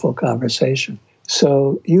 helpful conversation.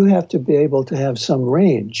 So you have to be able to have some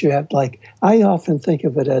range. You have, I often think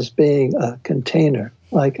of it as being a container.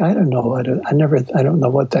 Like, I don't know, I don't know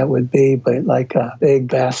what that would be, but like a big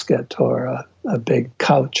basket or a big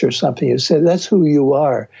couch or something. You say that's who you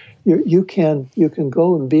are. You can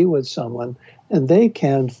go and be with someone, and they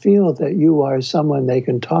can feel that you are someone they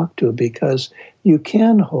can talk to, because you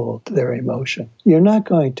can hold their emotion. You're not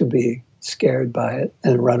going to be scared by it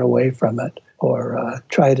and run away from it or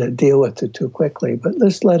try to deal with it too quickly, but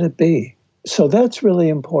just let it be. So that's really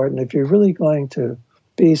important. If you're really going to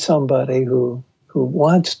be somebody who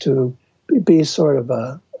wants to be sort of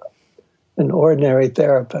an ordinary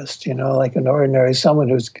therapist, like someone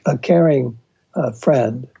who's a caring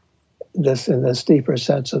friend, in this deeper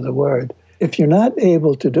sense of the word. If you're not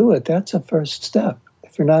able to do it, that's a first step.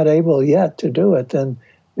 If you're not able yet to do it, then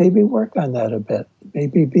maybe work on that a bit.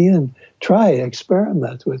 Maybe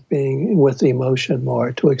experiment with being with emotion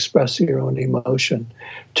more, to express your own emotion,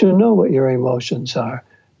 to know what your emotions are.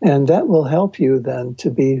 And that will help you then to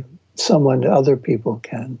be someone other people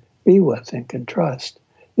can be with and can trust.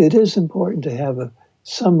 It is important to have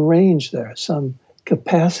some range there, some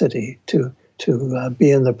capacity to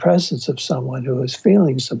be in the presence of someone who is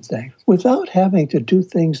feeling something without having to do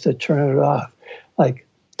things to turn it off, like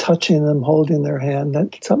touching them, holding their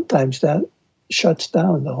hand. Sometimes that shuts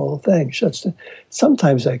down the whole thing.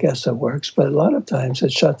 Sometimes I guess it works, but a lot of times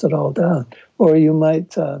it shuts it all down. Or you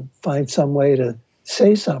might find some way to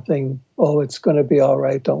say something, oh, it's going to be all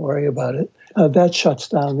right, don't worry about it. That shuts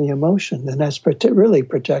down the emotion. And that's really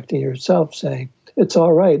protecting yourself, saying, it's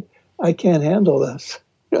all right, I can't handle this.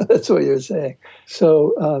 That's what you're saying.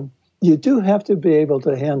 So you do have to be able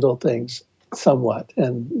to handle things somewhat.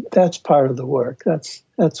 And that's part of the work.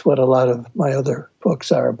 That's what a lot of my other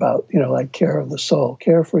books are about, like care of the soul,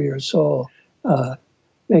 care for your soul.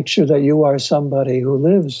 Make sure that you are somebody who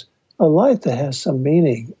lives a life that has some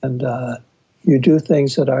meaning, and you do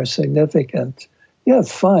things that are significant. You have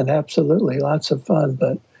fun, absolutely, lots of fun,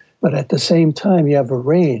 but at the same time, you have a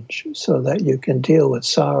range so that you can deal with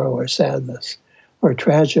sorrow or sadness or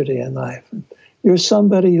tragedy in life. And you're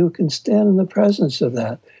somebody who can stand in the presence of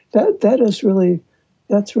that. That's really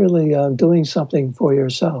doing something for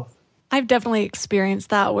yourself. I've definitely experienced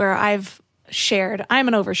that where I've shared. I'm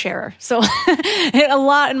an oversharer. So a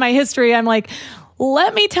lot in my history, I'm like,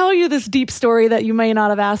 let me tell you this deep story that you may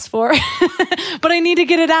not have asked for, but I need to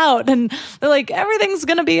get it out. And they're like, everything's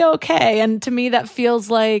going to be okay. And to me, that feels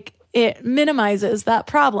like it minimizes that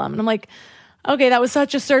problem. And I'm like, okay, that was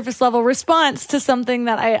such a surface level response to something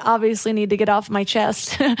that I obviously need to get off my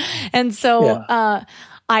chest. And so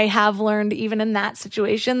I have learned even in that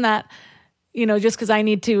situation that, just because I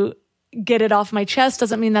need to get it off my chest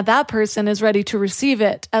doesn't mean that that person is ready to receive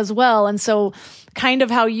it as well. And so kind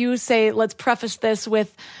of how you say, let's preface this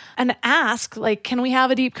with an ask, like, can we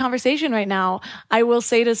have a deep conversation right now? I will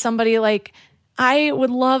say to somebody like, I would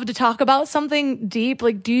love to talk about something deep.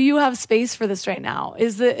 Like, do you have space for this right now?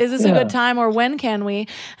 Is this a good time, or when can we?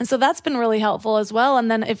 And so that's been really helpful as well. And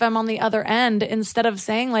then if I'm on the other end, instead of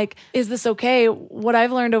saying like, is this okay? What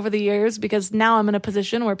I've learned over the years, because now I'm in a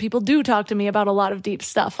position where people do talk to me about a lot of deep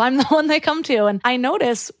stuff. I'm the one they come to. And I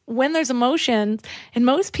notice when there's emotion in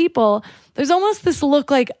most people, there's almost this look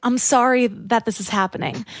like, I'm sorry that this is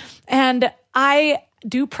happening. And I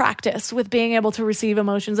do practice with being able to receive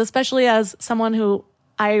emotions, especially as someone who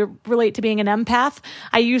I relate to being an empath.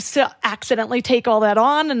 I used to accidentally take all that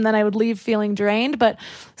on and then I would leave feeling drained. But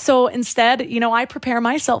so instead, I prepare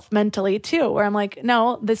myself mentally too, where I'm like,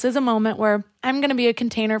 no, this is a moment where I'm going to be a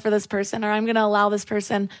container for this person, or I'm going to allow this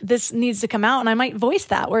person, this needs to come out. And I might voice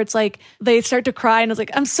that where it's like, they start to cry and it's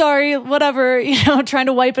like, I'm sorry, whatever, trying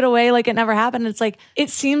to wipe it away like it never happened. It's like,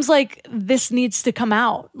 it seems like this needs to come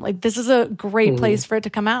out. Like, this is a great place for it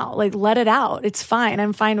to come out. Like, let it out. It's fine.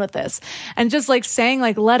 I'm fine with this. And just like saying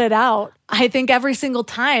like, let it out. I think every single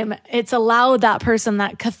time it's allowed that person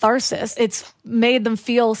that catharsis. It's made them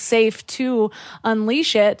feel safe to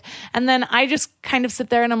unleash it. And then I just kind of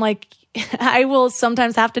sit there and I'm like, I will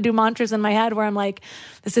sometimes have to do mantras in my head where I'm like,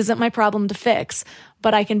 this isn't my problem to fix,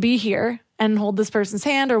 but I can be here and hold this person's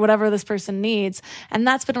hand or whatever this person needs. And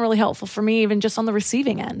that's been really helpful for me, even just on the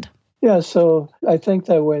receiving end. Yeah, so I think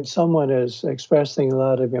that when someone is expressing a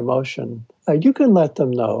lot of emotion, you can let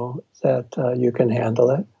them know that you can handle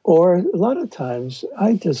it. Or a lot of times,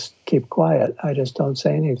 I just keep quiet. I just don't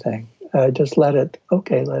say anything. Just let it go.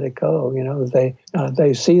 They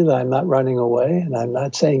see that I'm not running away and I'm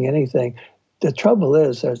not saying anything. The trouble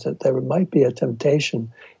is that there might be a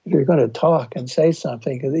temptation. If you're going to talk and say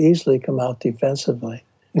something, it could easily come out defensively.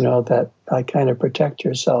 That I kind of protect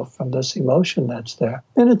yourself from this emotion that's there.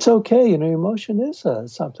 And it's okay. Emotion is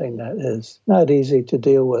something that is not easy to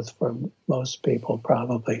deal with for most people,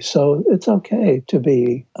 probably. So it's okay to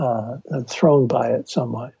be thrown by it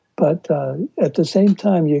somewhat. But at the same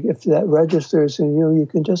time, if that registers in you, you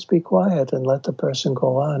can just be quiet and let the person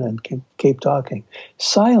go on and keep talking.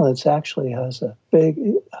 Silence actually has a big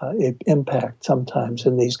impact sometimes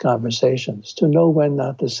in these conversations, to know when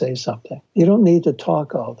not to say something. You don't need to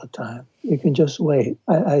talk all the time. You can just wait.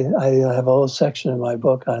 I have a whole section in my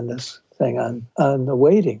book on this thing, on the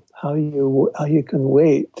waiting, how you can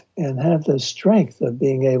wait and have the strength of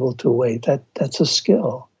being able to wait. That's a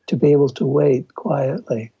skill, to be able to wait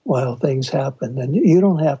quietly while things happen. And you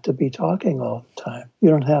don't have to be talking all the time. You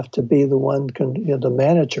don't have to be the one, the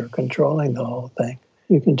manager controlling the whole thing.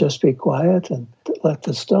 You can just be quiet and let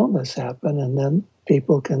the stillness happen, and then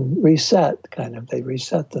people can reset, they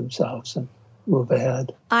reset themselves. And move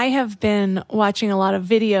ahead. I have been watching a lot of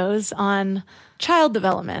videos on child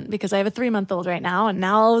development because I have a 3-month-old right now. And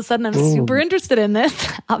now all of a sudden I'm super interested in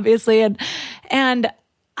this, obviously. And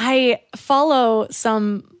I follow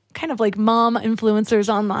some kind of like mom influencers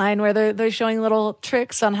online where they're showing little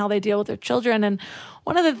tricks on how they deal with their children. And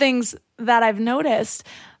one of the things that I've noticed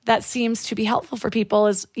that seems to be helpful for people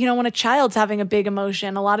is, when a child's having a big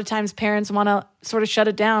emotion, a lot of times parents want to sort of shut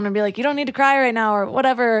it down and be like, you don't need to cry right now or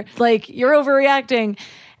whatever, like you're overreacting.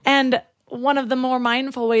 And one of the more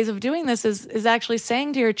mindful ways of doing this is actually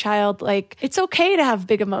saying to your child, like, it's okay to have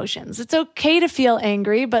big emotions. It's okay to feel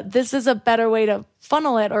angry, but this is a better way to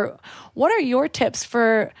funnel it. Or what are your tips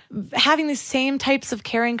for having these same types of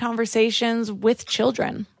caring conversations with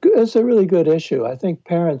children? It's a really good issue. I think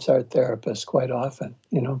parents are therapists quite often,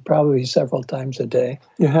 probably several times a day.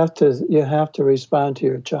 You have to respond to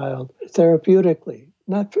your child therapeutically.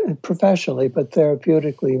 Not professionally, but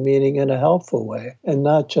therapeutically, meaning in a helpful way and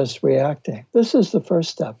not just reacting. This is the first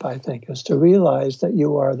step, I think, is to realize that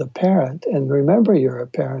you are the parent and remember you're a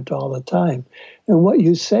parent all the time. And what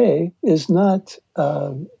you say is not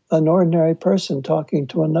an ordinary person talking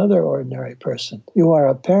to another ordinary person. You are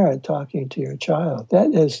a parent talking to your child.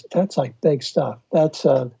 That's like big stuff. That's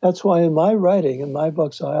why in my writing, in my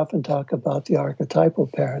books, I often talk about the archetypal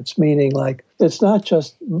parents, meaning like it's not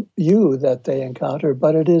just you that they encounter,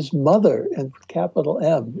 but it is mother and capital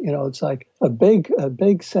M. It's like a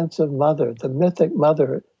big sense of mother, the mythic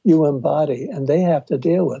mother you embody, and they have to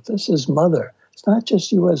deal with. This is mother. It's not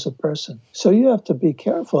just you as a person. So you have to be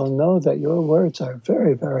careful and know that your words are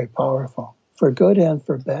very, very powerful, for good and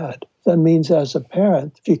for bad. That means as a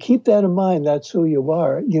parent, if you keep that in mind, that's who you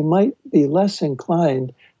are, you might be less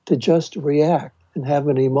inclined to just react and have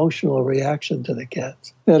an emotional reaction to the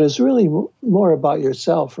kids. That is really more about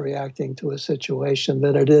yourself reacting to a situation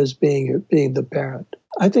than it is being the parent.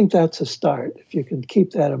 I think that's a start, if you can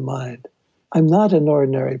keep that in mind. I'm not an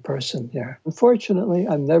ordinary person here. Unfortunately,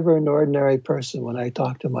 I'm never an ordinary person when I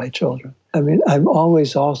talk to my children. I mean, I'm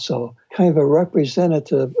always also kind of a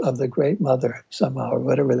representative of the great mother somehow, or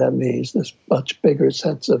whatever that means, this much bigger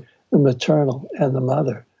sense of the maternal and the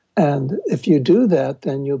mother. And if you do that,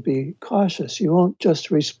 then you'll be cautious. You won't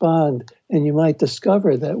just respond, and you might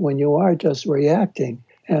discover that when you are just reacting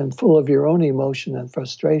and full of your own emotion and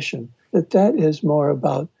frustration, that is more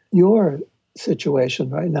about your situation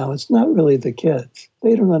right now. It's not really the kids.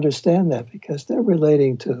 They don't understand that because they're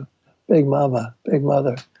relating to Big Mama, Big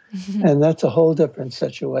Mother. Mm-hmm. And that's a whole different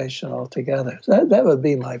situation altogether. So that would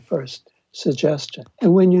be my first suggestion.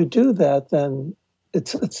 And when you do that, then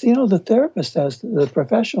it's the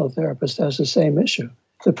professional therapist has the same issue.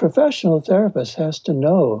 The professional therapist has to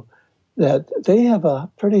know that they have a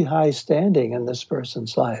pretty high standing in this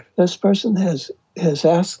person's life. This person has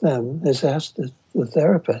asked the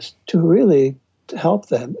therapist to really help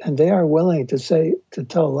them, and they are willing to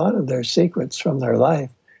tell a lot of their secrets from their life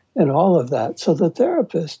and all of that. So the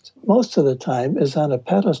therapist, most of the time, is on a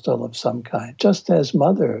pedestal of some kind, just as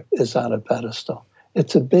mother is on a pedestal.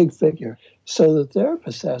 It's a big figure. So the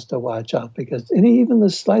therapist has to watch out because even the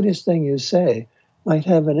slightest thing you say might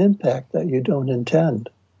have an impact that you don't intend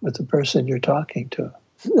with the person you're talking to.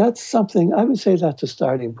 That's something, I would say that's a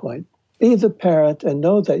starting point. Be the parent and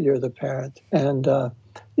know that you're the parent. And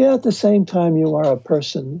at the same time, you are a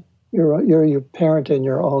person. You're your parent in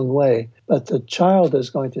your own way. But the child is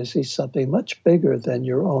going to see something much bigger than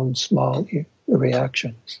your own small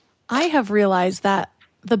reactions. I have realized that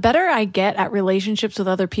the better I get at relationships with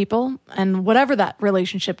other people, and whatever that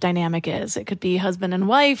relationship dynamic is, it could be husband and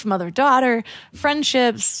wife, mother-daughter,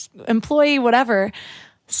 friendships, employee, whatever,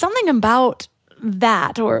 something about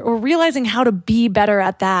that or realizing how to be better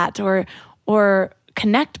at that or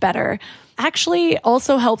connect better actually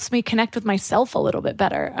also helps me connect with myself a little bit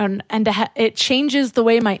better. And it changes the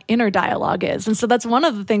way my inner dialogue is. And so that's one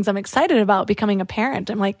of the things I'm excited about becoming a parent.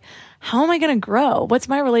 I'm like, how am I going to grow? What's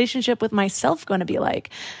my relationship with myself going to be like?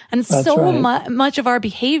 And that's so right. Much of our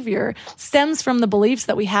behavior stems from the beliefs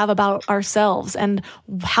that we have about ourselves and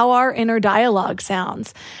how our inner dialogue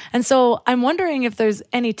sounds. And so I'm wondering if there's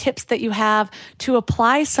any tips that you have to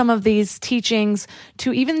apply some of these teachings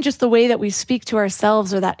to even just the way that we speak to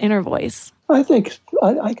ourselves or that inner voice. I think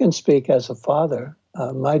I can speak as a father.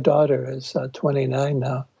 My daughter is 29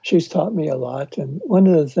 now. She's taught me a lot. And one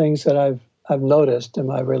of the things that I've noticed in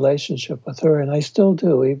my relationship with her, and I still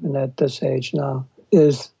do even at this age now,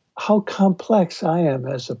 is how complex I am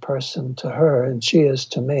as a person to her and she is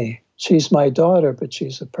to me. She's my daughter, but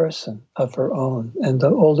she's a person of her own. And the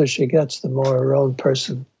older she gets, the more her own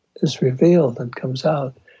person is revealed and comes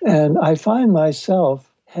out. And I find myself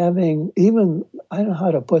having even, I don't know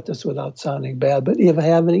how to put this without sounding bad, but even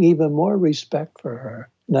having even more respect for her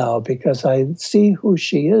now because I see who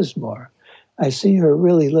she is more. I see her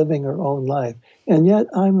really living her own life. And yet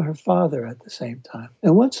I'm her father at the same time.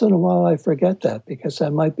 And once in a while I forget that because I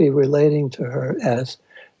might be relating to her as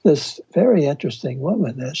this very interesting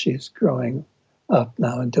woman as she's growing up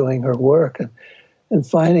now and doing her work and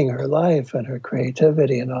finding her life and her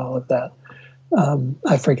creativity and all of that.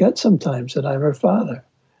 I forget sometimes that I'm her father.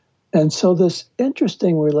 And so this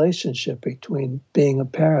interesting relationship between being a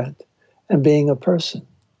parent and being a person,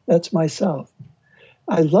 that's myself.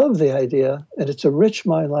 I love the idea, and it's enriched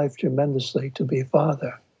my life tremendously to be a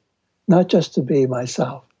father, not just to be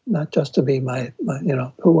myself, not just to be my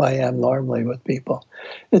who I am normally with people.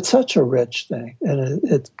 It's such a rich thing, and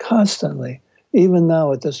it constantly, even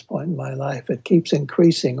now at this point in my life, it keeps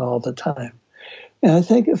increasing all the time. And I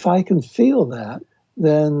think if I can feel that,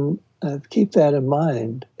 then keep that in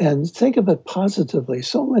mind and think of it positively.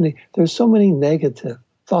 There's so many negative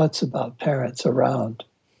thoughts about parents around,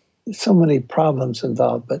 so many problems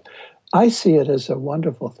involved, but I see it as a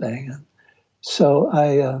wonderful thing. And so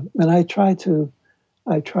I try to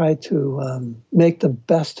make the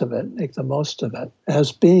best of it, make the most of it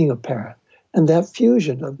as being a parent. And that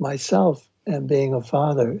fusion of myself and being a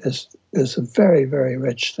father is a very, very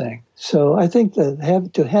rich thing. So I think that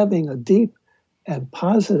having a deep and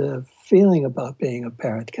positive feeling about being a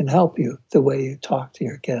parent can help you the way you talk to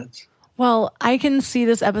your kids. Well, I can see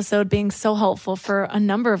this episode being so helpful for a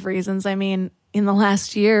number of reasons. I mean, in the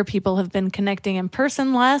last year, people have been connecting in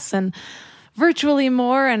person less and virtually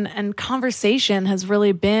more, and conversation has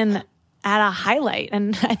really been at a highlight.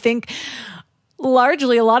 And I think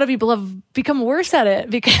largely a lot of people have become worse at it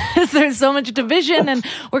because there's so much division and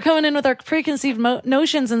we're coming in with our preconceived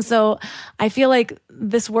notions. And so I feel like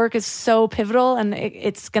this work is so pivotal and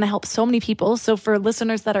it's going to help so many people. So for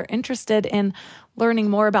listeners that are interested in learning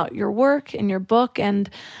more about your work and your book and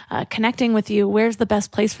connecting with you, where's the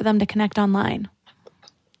best place for them to connect online?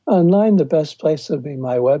 Online, the best place would be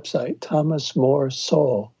my website,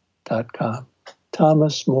 thomasmoresoul.com.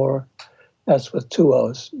 Thomas More, that's with 2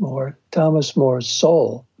 O's, more,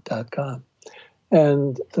 thomasmoresoul.com.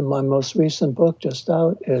 And my most recent book just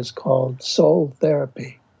out is called Soul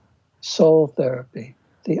Therapy. Soul Therapy,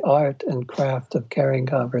 the art and craft of caring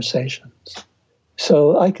conversations.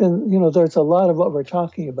 So I can, there's a lot of what we're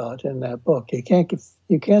talking about in that book. You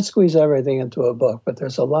can't squeeze everything into a book, but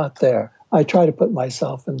there's a lot there. I try to put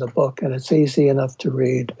myself in the book, and it's easy enough to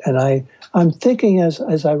read. And I'm thinking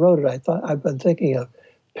as I wrote it, I've been thinking of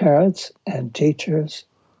parents and teachers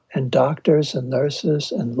and doctors and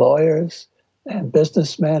nurses and lawyers and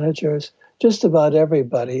business managers. Just about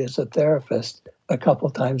everybody is a therapist a couple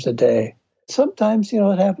times a day. Sometimes,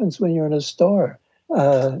 it happens when you're in a store.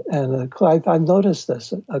 And I've noticed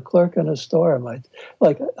this, a clerk in a store might,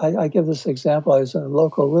 I give this example. I was in a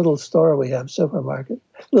local little store we have,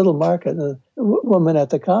 little market, and the woman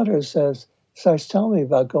at the counter starts telling me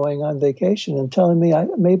about going on vacation and telling me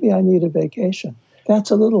maybe I need a vacation.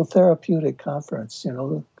 That's a little therapeutic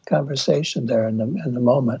conversation there in the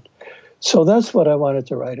moment. So that's what I wanted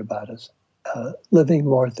to write about, is living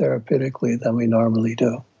more therapeutically than we normally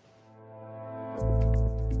do.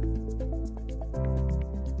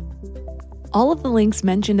 All of the links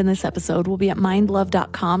mentioned in this episode will be at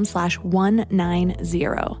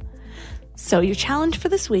mindlove.com/190. So your challenge for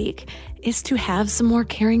this week is to have some more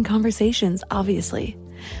caring conversations, obviously.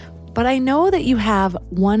 But I know that you have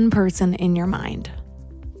one person in your mind.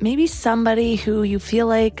 Maybe somebody who you feel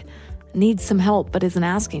like needs some help but isn't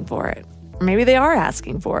asking for it. Or maybe they are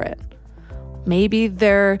asking for it. Maybe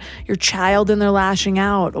they're your child and they're lashing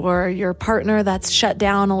out, or your partner that's shut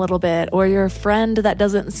down a little bit, or your friend that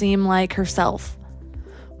doesn't seem like herself.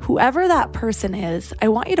 Whoever that person is, I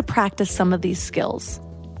want you to practice some of these skills.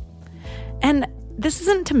 And this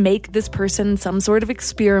isn't to make this person some sort of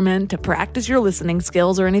experiment, to practice your listening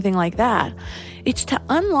skills or anything like that. It's to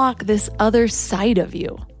unlock this other side of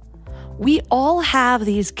you. We all have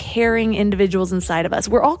these caring individuals inside of us.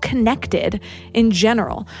 We're all connected in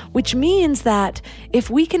general, which means that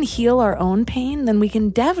if we can heal our own pain, then we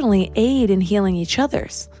can definitely aid in healing each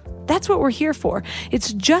other's. That's what we're here for.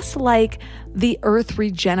 It's just like the earth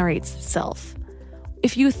regenerates itself.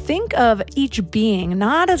 If you think of each being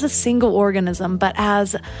not as a single organism, but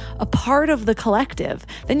as a part of the collective,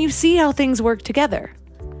 then you see how things work together.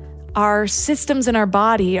 Our systems in our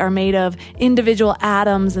body are made of individual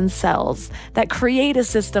atoms and cells that create a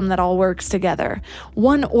system that all works together.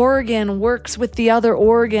 One organ works with the other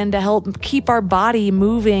organ to help keep our body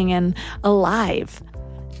moving and alive.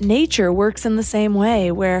 Nature works in the same way,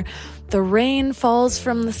 where The rain falls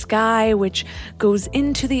from the sky, which goes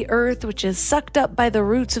into the earth, which is sucked up by the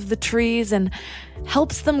roots of the trees and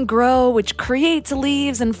helps them grow, which creates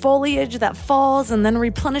leaves and foliage that falls and then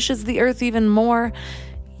replenishes the earth even more.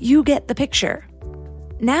 You get the picture.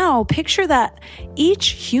 Now, picture that each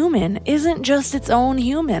human isn't just its own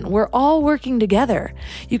human. We're all working together.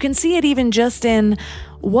 You can see it even just in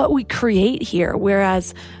what we create here,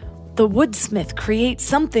 whereas the woodsmith creates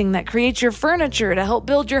something that creates your furniture to help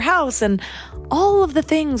build your house, and all of the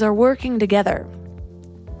things are working together.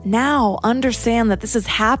 Now, understand that this is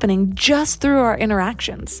happening just through our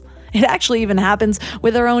interactions. It actually even happens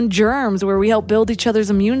with our own germs, where we help build each other's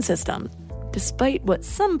immune system, despite what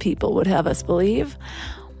some people would have us believe.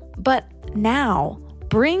 But now,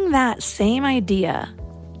 bring that same idea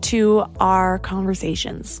to our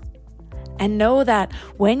conversations. And know that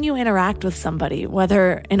when you interact with somebody,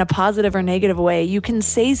 whether in a positive or negative way, you can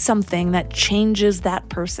say something that changes that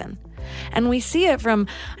person. And we see it from,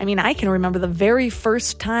 I can remember the very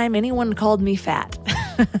first time anyone called me fat.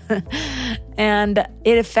 And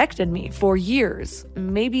it affected me for years,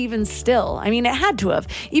 maybe even still. It had to have.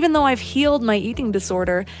 Even though I've healed my eating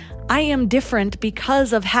disorder, I am different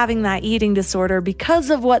because of having that eating disorder, because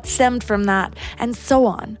of what stemmed from that, and so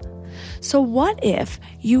on. So what if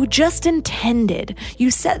you just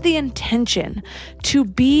you set the intention to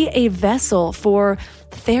be a vessel for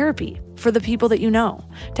therapy for the people that you know,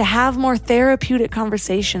 to have more therapeutic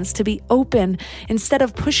conversations, to be open instead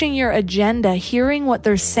of pushing your agenda, hearing what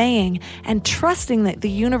they're saying, and trusting that the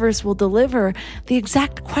universe will deliver the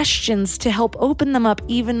exact questions to help open them up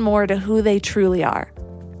even more to who they truly are.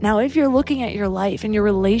 Now, if you're looking at your life and your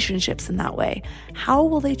relationships in that way, how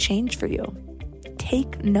will they change for you?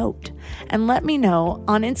 Take note and let me know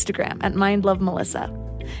on Instagram at MindLoveMelissa.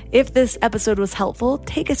 If this episode was helpful,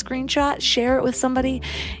 take a screenshot, share it with somebody.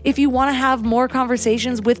 If you want to have more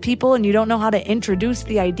conversations with people and you don't know how to introduce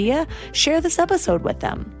the idea, share this episode with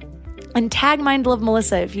them. And tag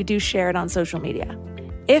MindLoveMelissa if you do share it on social media.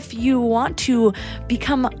 If you want to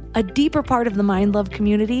become a deeper part of the Mind Love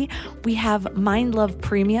community, we have Mind Love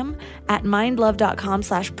Premium at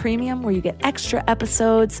mindlove.com/premium, where you get extra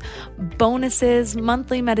episodes, bonuses,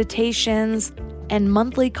 monthly meditations, and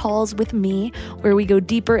monthly calls with me, where we go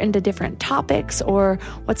deeper into different topics or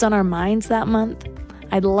what's on our minds that month.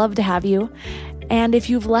 I'd love to have you. And if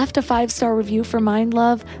you've left a 5-star review for Mind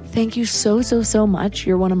Love, thank you so much.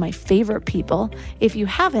 You're one of my favorite people. If you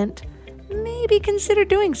haven't, maybe consider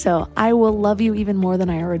doing so. I will love you even more than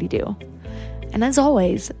I already do. And as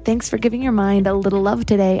always, thanks for giving your mind a little love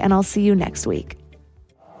today, and I'll see you next week.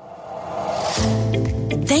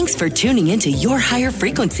 Thanks for tuning into Your Higher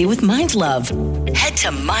Frequency with Mind Love. Head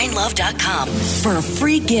to mindlove.com for a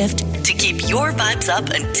free gift to keep your vibes up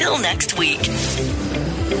until next week.